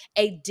be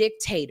a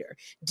dictator.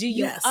 Do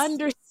you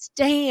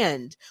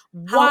understand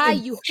why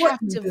you have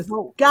to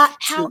vote?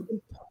 How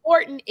important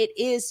important it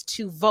is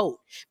to vote,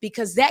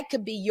 because that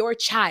could be your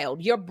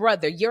child, your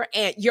brother, your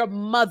aunt, your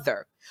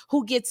mother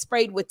who gets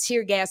sprayed with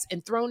tear gas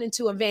and thrown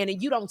into a van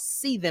and you don't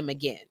see them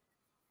again.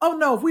 Oh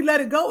no, if we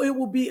let it go, it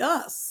will be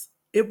us.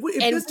 If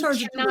And this we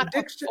turns into a cannot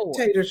afford.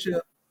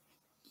 dictatorship,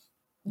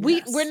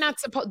 We're yes. not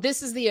supposed.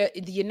 This is the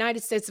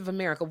United States of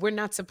America. We're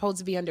not supposed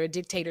to be under a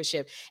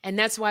dictatorship, and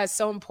that's why it's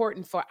so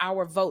important for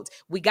our votes.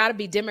 We got to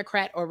be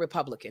Democrat or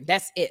Republican.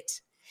 That's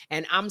it.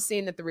 And I'm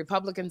seeing that the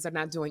Republicans are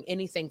not doing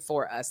anything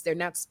for us. They're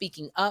not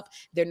speaking up.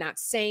 They're not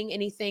saying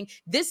anything.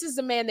 This is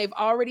the man they've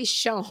already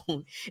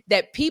shown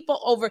that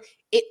people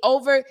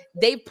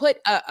they put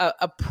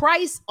a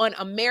price on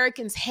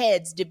Americans'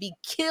 heads to be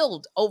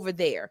killed over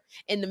there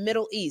in the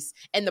Middle East.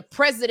 And the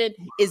president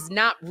is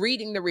not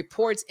reading the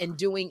reports and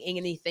doing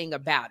anything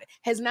about it,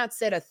 has not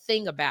said a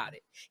thing about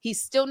it.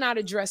 He's still not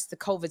addressed the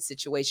COVID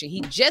situation.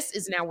 He just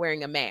is now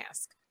wearing a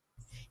mask.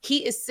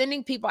 He is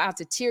sending people out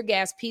to tear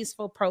gas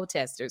peaceful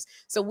protesters.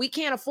 So we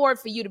can't afford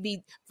for you to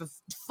be for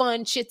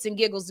fun shits and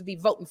giggles to be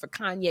voting for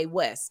Kanye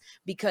West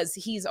because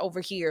he's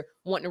over here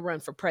wanting to run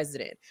for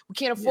president. We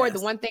can't afford. Yes.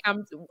 The one thing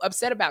I'm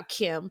upset about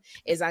Kim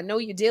is I know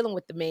you're dealing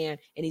with the man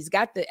and he's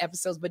got the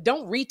episodes, but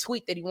don't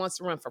retweet that he wants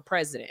to run for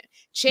president.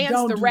 Chance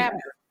Don't the do Rapper,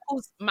 that.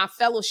 who's my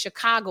fellow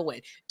Chicagoan,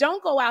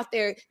 don't go out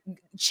there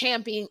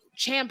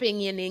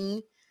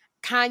championing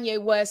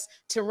Kanye West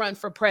to run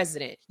for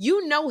president.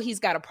 You know he's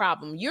got a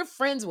problem. You're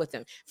friends with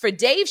him. For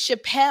Dave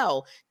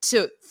Chappelle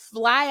to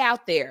fly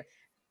out there,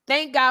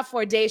 thank God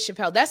for Dave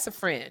Chappelle. That's a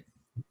friend.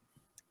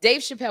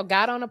 Dave Chappelle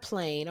got on a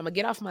plane. I'm going to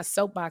get off my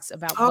soapbox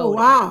about Oh, voting.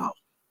 wow.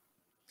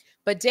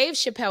 But Dave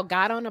Chappelle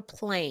got on a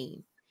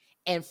plane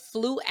and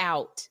flew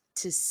out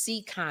to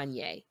see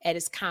Kanye at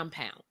his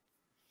compound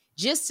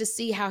just to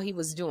see how he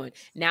was doing.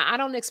 Now, I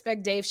don't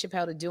expect Dave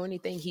Chappelle to do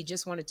anything. He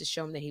just wanted to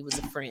show him that he was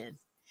a friend,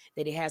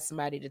 that he had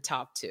somebody to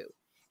talk to.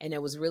 And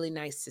it was really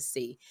nice to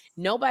see.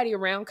 Nobody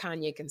around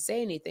Kanye can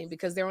say anything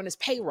because they're on his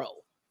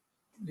payroll.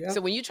 Yep.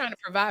 So when you're trying to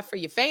provide for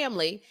your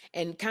family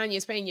and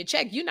Kanye's paying your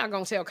check, you're not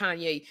going to tell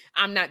Kanye,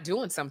 I'm not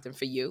doing something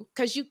for you,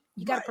 because you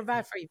got to Right.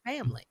 provide for your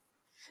family.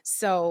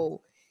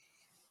 So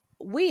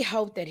we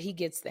hope that he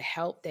gets the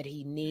help that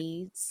he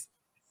needs.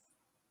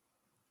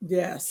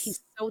 Yes.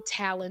 He's so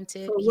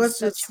talented. So He's what's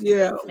such this? a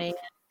Yeah. great man.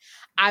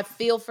 I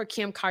feel for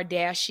Kim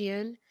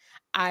Kardashian.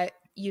 I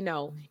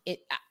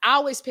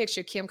always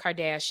picture Kim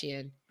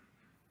Kardashian.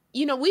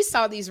 You know, we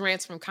saw these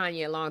rants from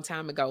Kanye a long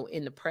time ago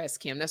in the press,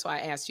 Kim. That's why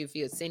I asked you if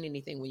you had seen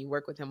anything when you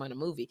worked with him on a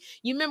movie.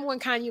 You remember when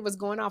Kanye was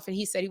going off and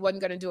he said he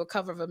wasn't going to do a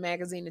cover of a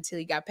magazine until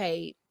he got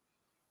paid?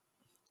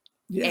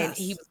 And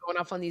he Yes. was going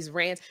off on these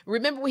rants.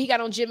 Remember when he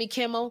got on Jimmy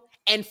Kimmel?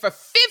 And for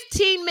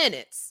 15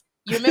 minutes,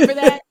 you remember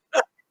that?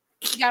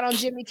 He got on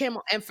Jimmy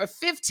Kimmel. And for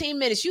 15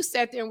 minutes, you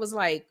sat there and was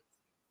like,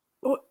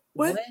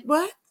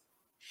 What?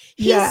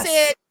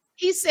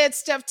 He said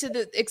stuff to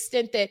the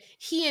extent that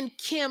he and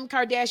Kim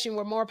Kardashian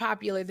were more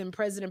popular than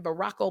President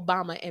Barack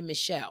Obama and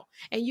Michelle.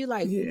 And you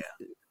like, Yeah.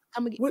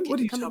 What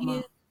are you talking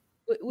about?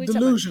 What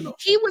Delusional.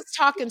 He was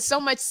talking so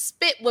much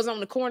spit was on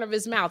the corner of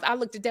his mouth. I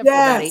looked at that for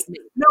about 8 Yes.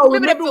 minutes. No,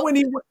 remember that when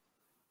he went?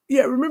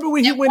 Yeah, remember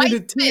when he That went into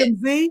white spit.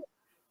 TMZ?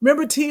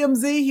 Remember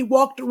TMZ? He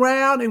walked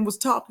around and was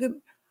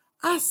talking.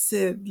 I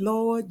said,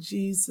 Lord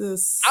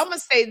Jesus. I'm gonna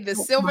say the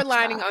Oh, silver my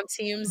lining child. on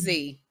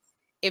TMZ.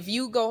 If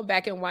you go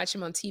back and watch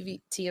him on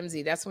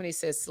TMZ, that's when he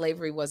says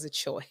slavery was a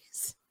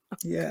choice.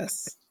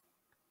 Yes.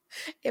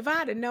 If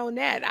I'd have known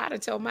that, I'd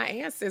have told my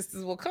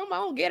ancestors, well, come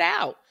on, get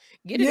out.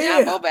 Get a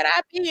Yeah. job over at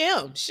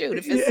IBM. Shoot,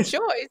 if it's a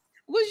choice,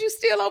 was you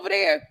still over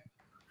there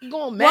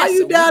going Why mess?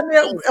 you down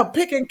there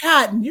picking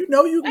cotton? You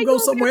know you can go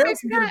somewhere else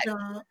and get a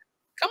job.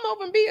 Come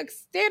over and be a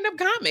stand-up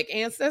comic,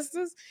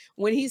 ancestors.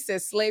 When he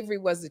said slavery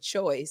was a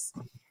choice,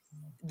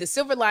 the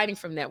silver lining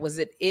from that was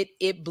that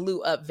it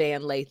blew up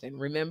Van Lathan,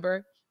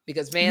 remember?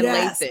 Because Van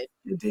Lathan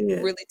it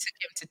did. really took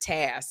him to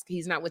task.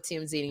 He's not with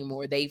TMZ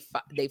anymore. They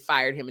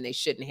fired him and they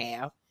shouldn't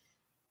have.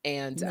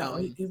 And No,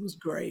 it was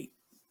great.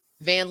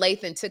 Van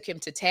Lathan took him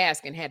to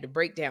task and had to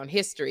break down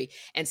history.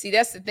 And see,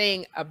 that's the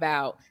thing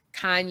about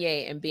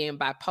Kanye and being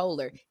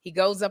bipolar. He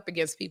goes up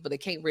against people that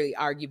can't really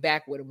argue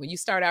back with him. When you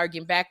start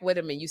arguing back with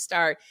him and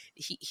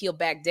he'll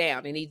back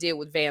down. And he did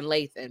with Van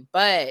Lathan.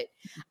 But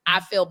I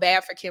feel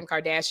bad for Kim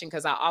Kardashian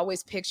because I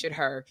always pictured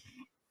her,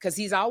 because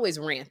he's always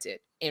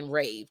ranted and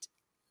raved.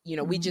 You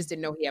know, we just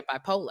didn't know he had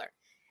bipolar.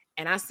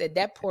 And I said,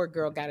 that poor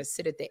girl got to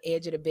sit at the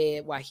edge of the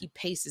bed while he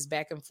paces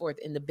back and forth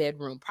in the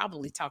bedroom,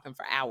 probably talking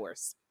for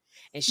hours.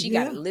 And she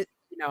got lit,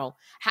 now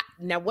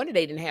one of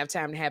they didn't have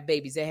time to have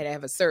babies. They had to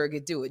have a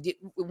surrogate do it.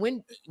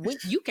 When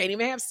you can't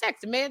even have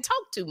sex, the man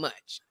talk too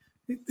much.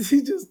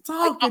 He just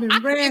talking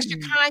and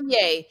ranting.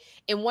 Kanye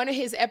in one of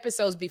his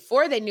episodes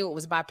before they knew it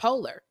was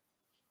bipolar,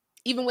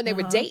 even when they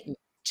were dating,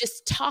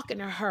 just talking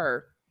to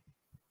her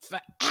for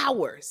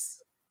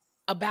hours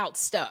about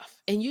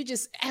stuff. And you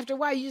just, after a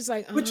while, you just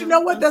like, but you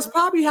know what? That's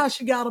probably how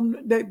she got him.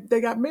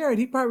 They got married.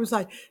 He probably was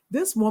like,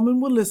 this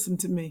woman will listen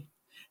to me.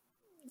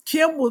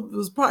 Kim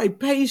was probably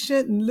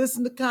patient and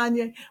listened to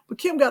Kanye, but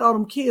Kim got all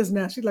them kids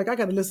now. She's like, I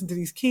got to listen to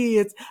these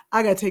kids.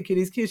 I got to take care of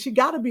these kids. She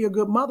got to be a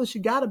good mother. She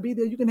got to be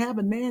there. You can have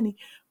a nanny,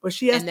 but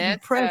she has And to be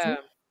that's present.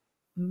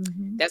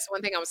 Mm-hmm. that's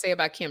one thing I would say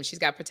about Kim. She's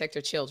got to protect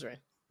her children.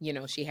 You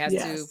know, she has to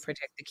Yes.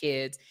 protect the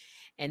kids.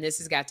 And this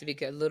has got to be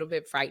a little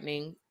bit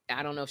frightening.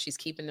 I don't know if she's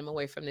keeping them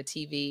away from the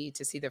TV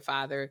to see their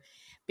father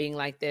being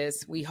like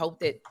this. We hope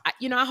that,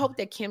 I hope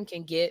that Kim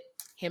can get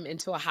him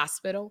into a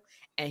hospital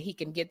and he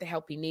can get the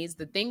help he needs.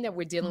 The thing that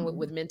we're dealing Mhm.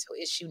 with mental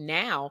issue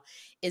now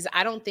is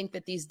I don't think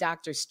that these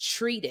doctors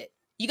treat it.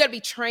 You got to be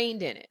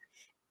trained in it.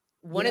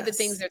 One of the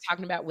things Yes. they're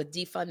talking about with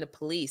defund the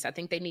police, I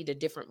think they need a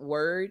different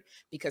word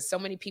because so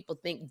many people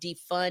think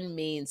defund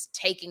means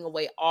taking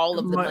away all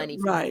of the money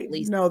from the Right.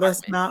 police No,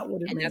 that's department. not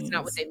what it And that's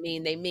not what means. they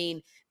mean. They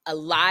mean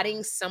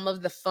allotting some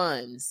of the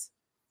funds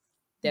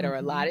that are Mhm.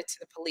 allotted to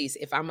the police.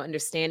 If I'm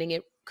understanding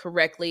it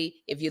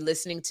correctly, if you're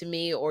listening to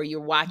me or you're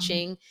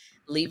watching,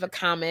 leave a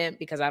comment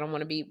because I don't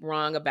want to be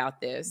wrong about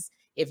this.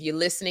 If you're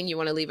listening, you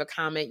want to leave a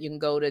comment, you can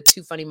go to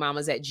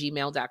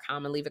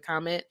twofunnymamas@gmail.com and leave a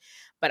comment.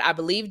 But I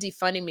believe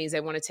defunding means they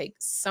want to take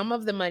some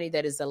of the money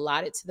that is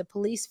allotted to the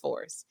police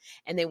force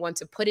and they want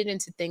to put it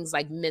into things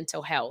like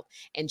mental health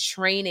and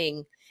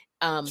training,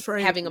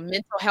 having a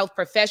mental health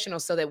professional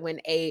so that when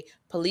a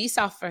police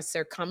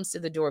officer comes to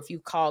the door, if you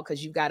call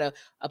because you got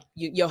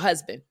your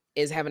husband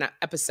is having an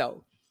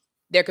episode,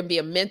 there can be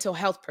a mental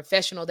health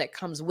professional that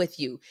comes with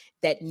you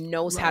that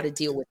knows how to Right.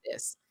 deal with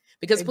this.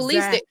 Because police,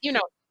 Exactly.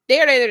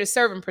 they're there to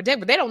serve and protect,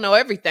 but they don't know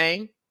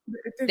everything.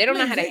 They don't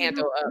know how to They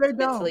handle don't.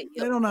 mentally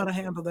They ill don't know how people.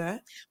 to handle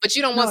that. But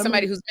you don't No, want I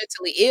somebody mean, who's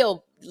mentally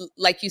ill,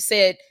 like you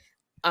said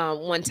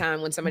one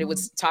time when somebody mhm.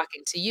 was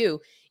talking to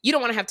you. You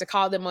don't want to have to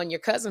call them on your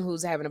cousin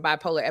who's having a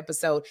bipolar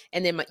episode,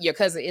 and then your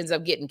cousin ends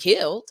up getting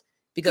killed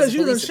because the Because you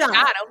done police have shot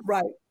shot.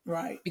 him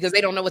Right. because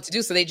they don't know what to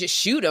do. So they just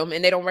shoot them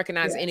and they don't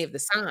recognize any Yes. of the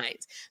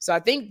signs. So I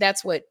think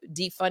that's what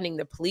defunding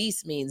the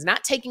police means.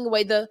 Not taking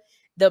away the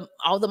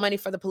all the money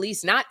for the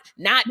police, not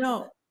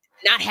No.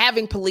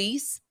 having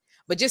police,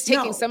 but just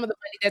taking No. some of the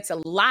money that's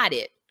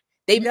allotted.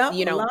 They, Yep.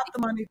 Allot the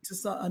money to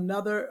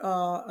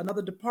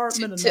another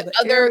department, to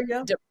another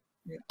area.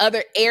 Yeah.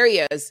 other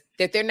areas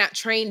that they're not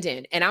trained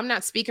in. And I'm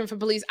not speaking for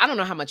police. I don't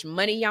know how much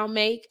money y'all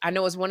make. I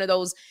know it's one of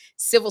those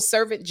civil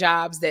servant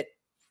jobs that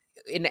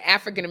in the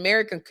African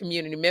American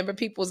community, remember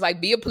people was like,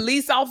 be a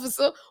police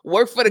officer,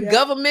 work for the Yeah.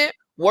 government,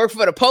 work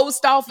for the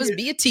post office, be a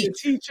Be a teacher.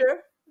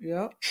 teacher.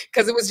 Yeah.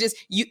 Because it was just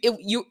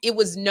it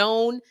was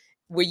known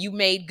where you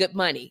made good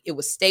money. It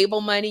was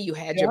stable money. You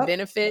had your Yep.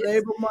 benefits.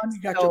 Stable money.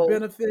 You got your So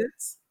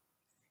benefits.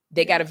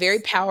 they got a very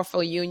Yes.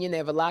 powerful union. They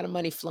have a lot of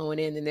money flowing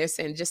in, and they're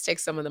saying just take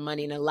some of the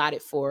money and allot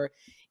it for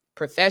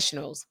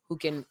professionals who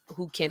can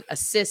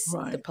assist the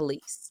Right.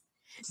 police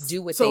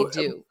do what So they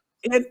do.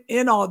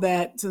 in all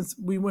that, since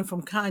we went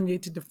from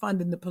Kanye to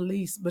defunding the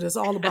police, but it's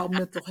all about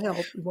mental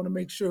health. We want to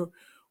make sure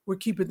we're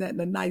keeping that in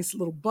a nice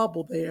little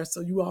bubble there.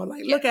 So you all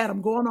like, look Yes. at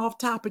them going off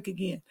topic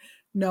again.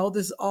 No,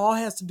 this all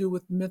has to do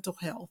with mental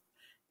health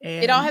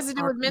It all and has to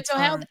do our with mental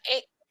health.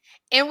 concern.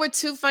 And we're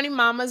two funny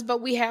mamas,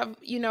 but we have,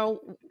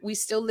 we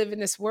still live in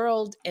this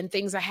world and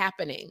things are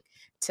happening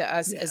to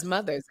us as Yes.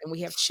 mothers and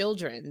we have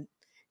children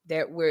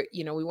that we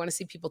want to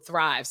see people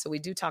thrive. So we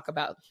do talk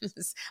about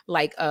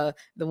like the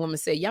woman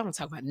said, y'all don't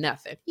talk about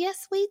nothing.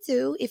 Yes, we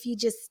do. If you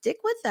just stick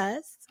with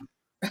us,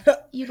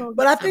 you gonna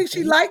But get I think she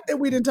something. liked that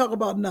we didn't talk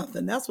about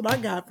nothing. That's what I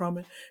got from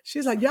it.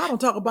 She's like, y'all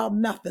don't talk about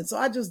nothing. So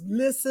I just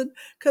listen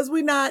because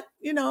we not,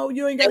 you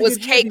ain't got It to was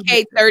get heavy with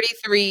it.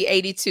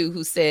 KK3382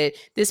 who said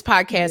this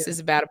podcast Yeah. is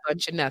about a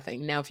bunch of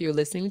nothing. Now, if you're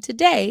listening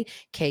today,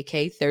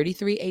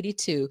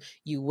 KK3382,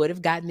 you would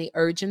have gotten the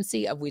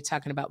urgency of we're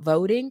talking about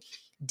voting,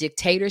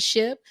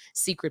 dictatorship,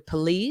 secret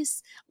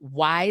police,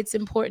 why it's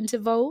important to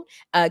vote.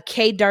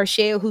 Kay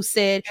Darshale who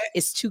said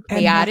it's too And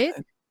chaotic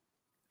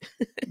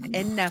nothing.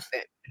 and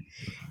nothing.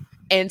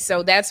 And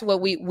so that's what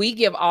we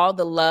give all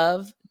the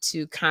love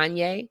to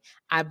Kanye.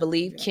 I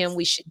believe, Yes. Kim,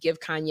 we should give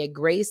Kanye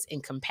grace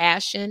and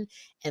compassion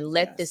and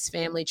let Yes. this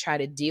family try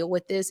to deal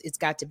with this. It's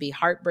got to be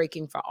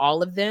heartbreaking for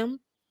all of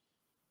them.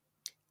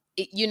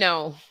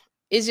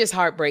 It's just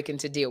heartbreaking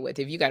to deal with.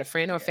 If you got a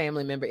friend or a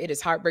family member, it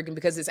is heartbreaking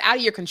because it's out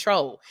of your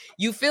control.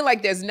 You feel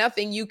like there's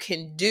nothing you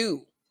can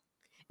do.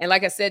 And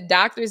like I said,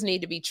 doctors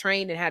need to be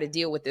trained in how to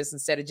deal with this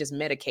instead of just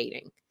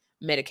medicating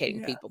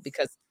Yes. people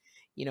because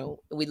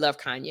we love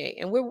Kanye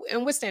and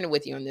we're standing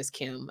with you on this,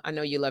 Kim. I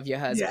know you love your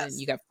husband. Yes.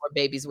 You got 4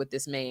 babies with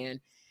this man.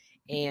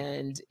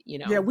 And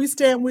Yeah, we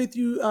stand with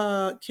you,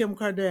 Kim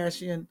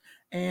Kardashian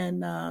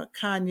and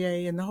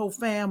Kanye and the whole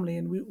family.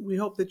 And we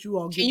hope that you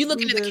all can get you through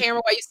look into the this.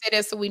 camera while you say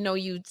that so we know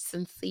you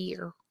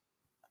sincere?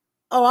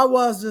 Oh, I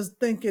was just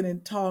thinking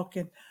and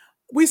talking.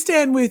 We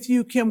stand with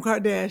you, Kim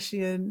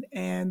Kardashian,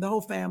 and the whole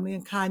family,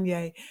 and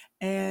Kanye.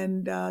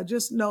 And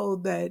just know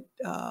that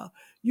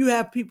you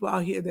have people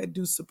out here that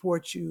do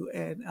support you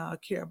and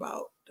care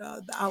about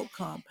the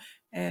outcome.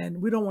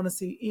 And we don't want to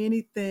see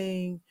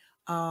anything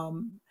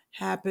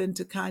happen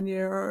to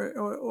Kanye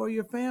or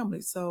your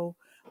family. So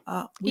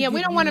we Yeah, we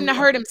give don't want him you, to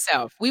hurt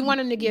himself. We want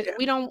him to yeah,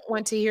 we don't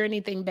want to hear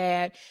anything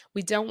bad.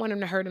 We don't want him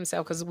to hurt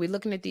himself because we're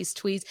looking at these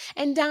tweets.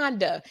 And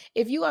Donda,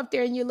 if you up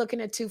there and you're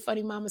looking at Two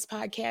Funny Mamas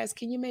podcast,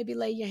 can you maybe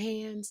lay your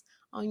hands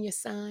on your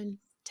son?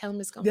 Tell him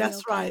it's gonna be that's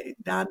okay. right.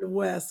 Don the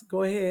West,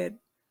 go ahead.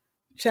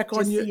 Check on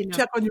Just so your you know.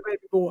 check on your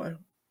baby boy.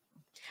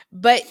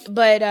 But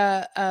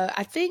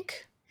I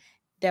think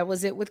that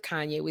was it with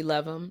Kanye. We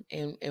love him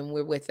and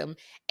we're with him.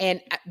 And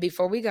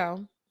before we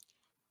go,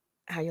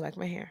 how you like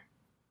my hair?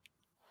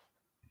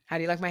 How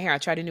do you like my hair? I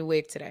tried a new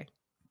wig today.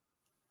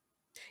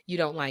 You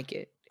don't like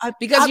it.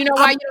 Because you know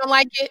why you don't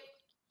like it?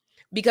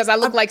 Because I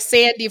look like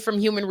Sandy from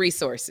Human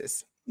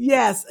Resources.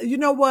 Yes, you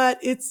know what?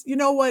 It's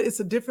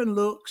a different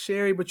look,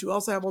 Sherry, but you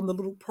also have on the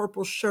little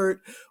purple shirt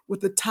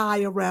with the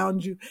tie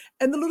around you.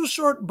 And the little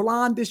short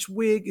blondish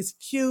wig is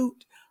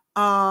cute.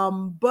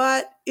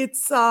 But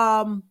it's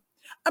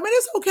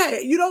it's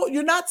okay.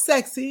 You're not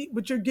sexy,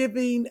 but you're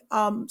giving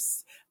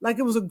like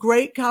it was a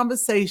great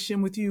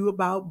conversation with you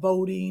about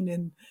voting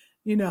and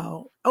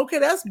okay,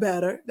 that's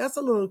better. That's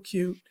a little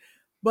cute.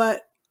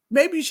 But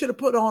maybe you should have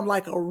put on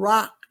like a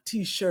rock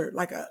t-shirt,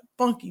 like a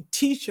funky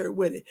t-shirt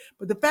with it.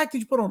 But the fact that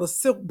you put on a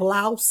silk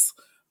blouse,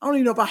 I don't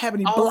even know if I have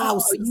any Oh,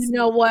 blouses. you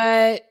know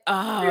what?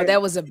 Oh, Yeah,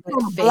 that was a you big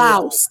put on a fail.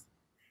 blouse.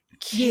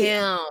 Kim,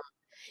 Yeah,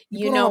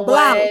 you put know on a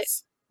what?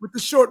 blouse with the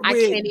short I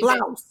wig can't even.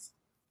 blouse.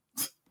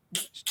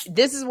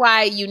 This is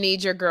why you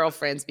need your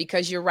girlfriends,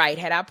 because you're right.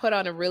 Had I put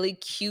on a really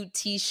cute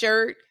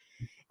t-shirt,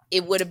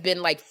 it would have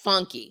been like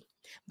funky.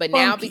 But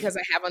now Funky. because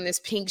I have on this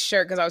pink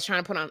shirt, because I was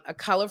trying to put on a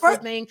colorful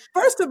thing.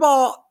 First of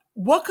all,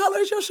 what color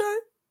is your shirt?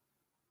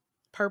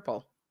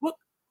 Purple. What?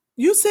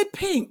 You said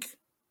pink.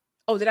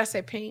 Oh, did I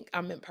say pink?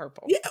 I meant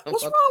purple. Yeah,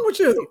 what's wrong with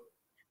you?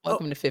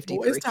 Welcome to 53.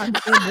 Boy, it's time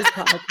to end this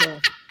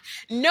podcast.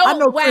 No, I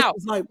know wow. Chris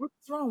was like, what's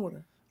wrong with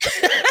her?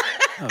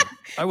 Oh,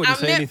 I wouldn't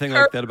say meant anything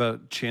like that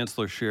about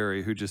Chancellor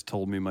Sherry, who just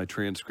told me my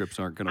transcripts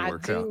aren't going to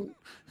work out.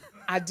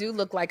 I do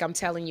look like I'm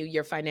telling you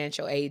your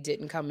financial aid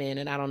didn't come in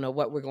and I don't know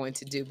what we're going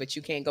to do, but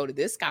you can't go to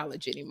this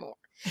college anymore.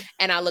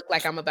 And I look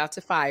like I'm about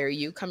to fire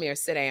you. Come here,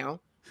 sit down.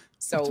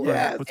 So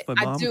What's my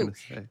mom going to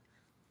say?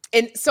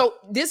 And so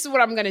this is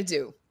what I'm going to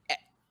do.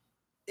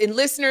 And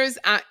listeners,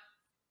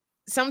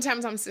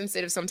 sometimes I'm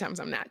sensitive, sometimes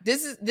I'm not.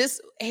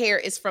 This hair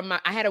is from I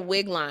had a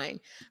wig line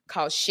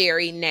called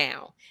Sherry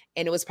Now,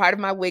 and it was part of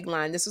my wig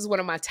line. This was one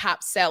of my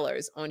top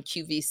sellers on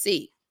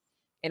QVC,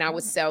 and I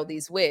would sell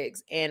these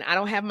wigs. And I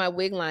don't have my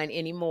wig line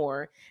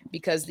anymore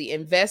because the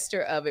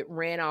investor of it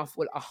ran off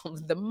with all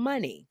of the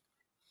money.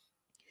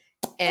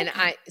 And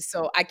I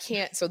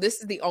can't, so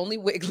this is the only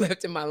wig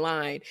left in my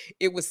line.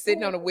 It was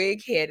sitting on a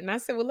wig head. And I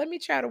said, well, let me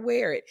try to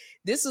wear it.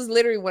 This was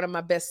literally one of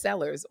my best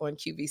sellers on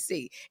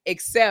QVC,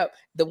 except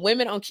the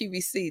women on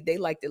QVC, they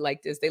liked it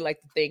like this. They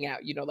liked the thing out,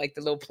 like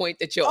the little point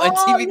that your auntie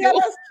yeah,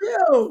 do. that's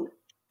cute.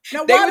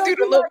 Now, They why would don't do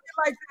the you little, like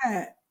it like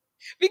that?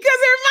 because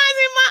it reminds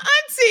me of my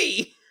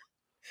auntie.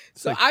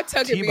 It's So like I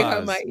tuck it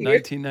behind my ear.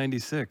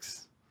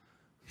 1996.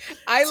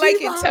 I like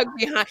it tucked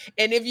behind.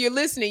 And if you're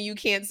listening, you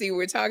can't see what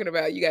we're talking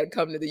about. You got to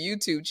come to the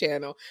YouTube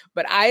channel.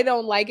 But I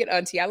don't like it,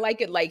 auntie. I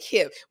like it like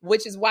hip,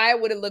 which is why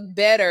it would have looked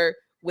better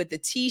with the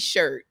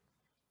t-shirt.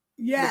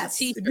 Yes.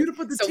 If you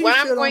put the so t-shirt what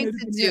I'm on going it,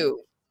 to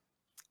do,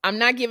 I'm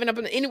not giving up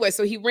on it. Anyway,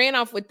 so he ran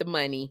off with the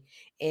money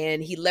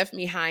and he left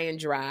me high and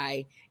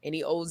dry and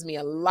he owes me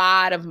a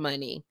lot of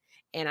money.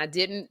 And I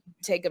didn't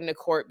take him to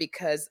court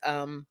because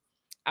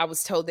I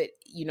was told that,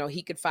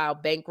 he could file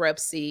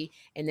bankruptcy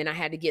and then I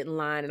had to get in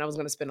line and I was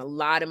going to spend a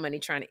lot of money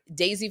trying to.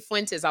 Daisy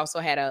Fuentes also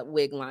had a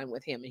wig line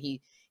with him and he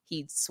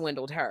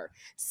swindled her.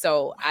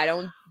 So I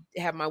don't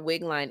have my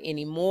wig line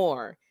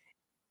anymore.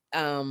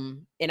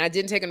 And I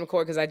didn't take him to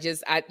court because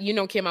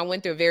Kim, I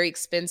went through a very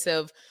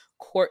expensive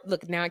court.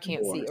 Look, now I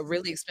can't see a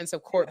really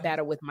expensive court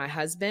battle with my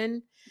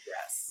husband.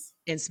 Yes.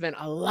 And spent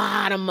a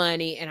lot of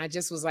money. And I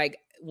just was like,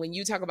 when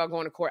you talk about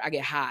going to court, I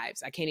get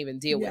hives. I can't even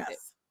deal with it.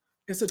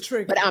 It's a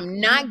trigger. But I'm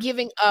not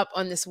giving up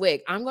on this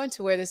wig. I'm going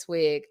to wear this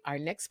wig, our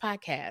next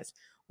podcast,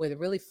 with a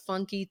really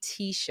funky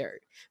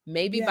t-shirt.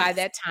 Maybe by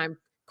that time,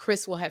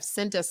 Chris will have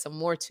sent us some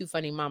more Two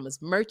Funny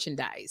Mamas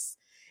merchandise.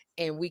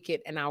 And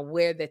I'll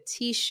wear the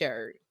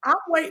t-shirt. I'm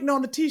waiting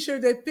on the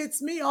t-shirt that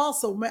fits me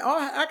also. Man,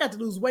 I got to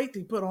lose weight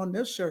to put on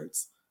those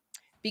shirts.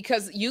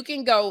 Because you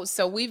can go,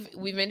 so we've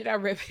ended our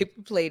red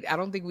paper plate. I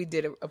don't think we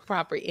did a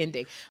proper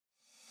ending.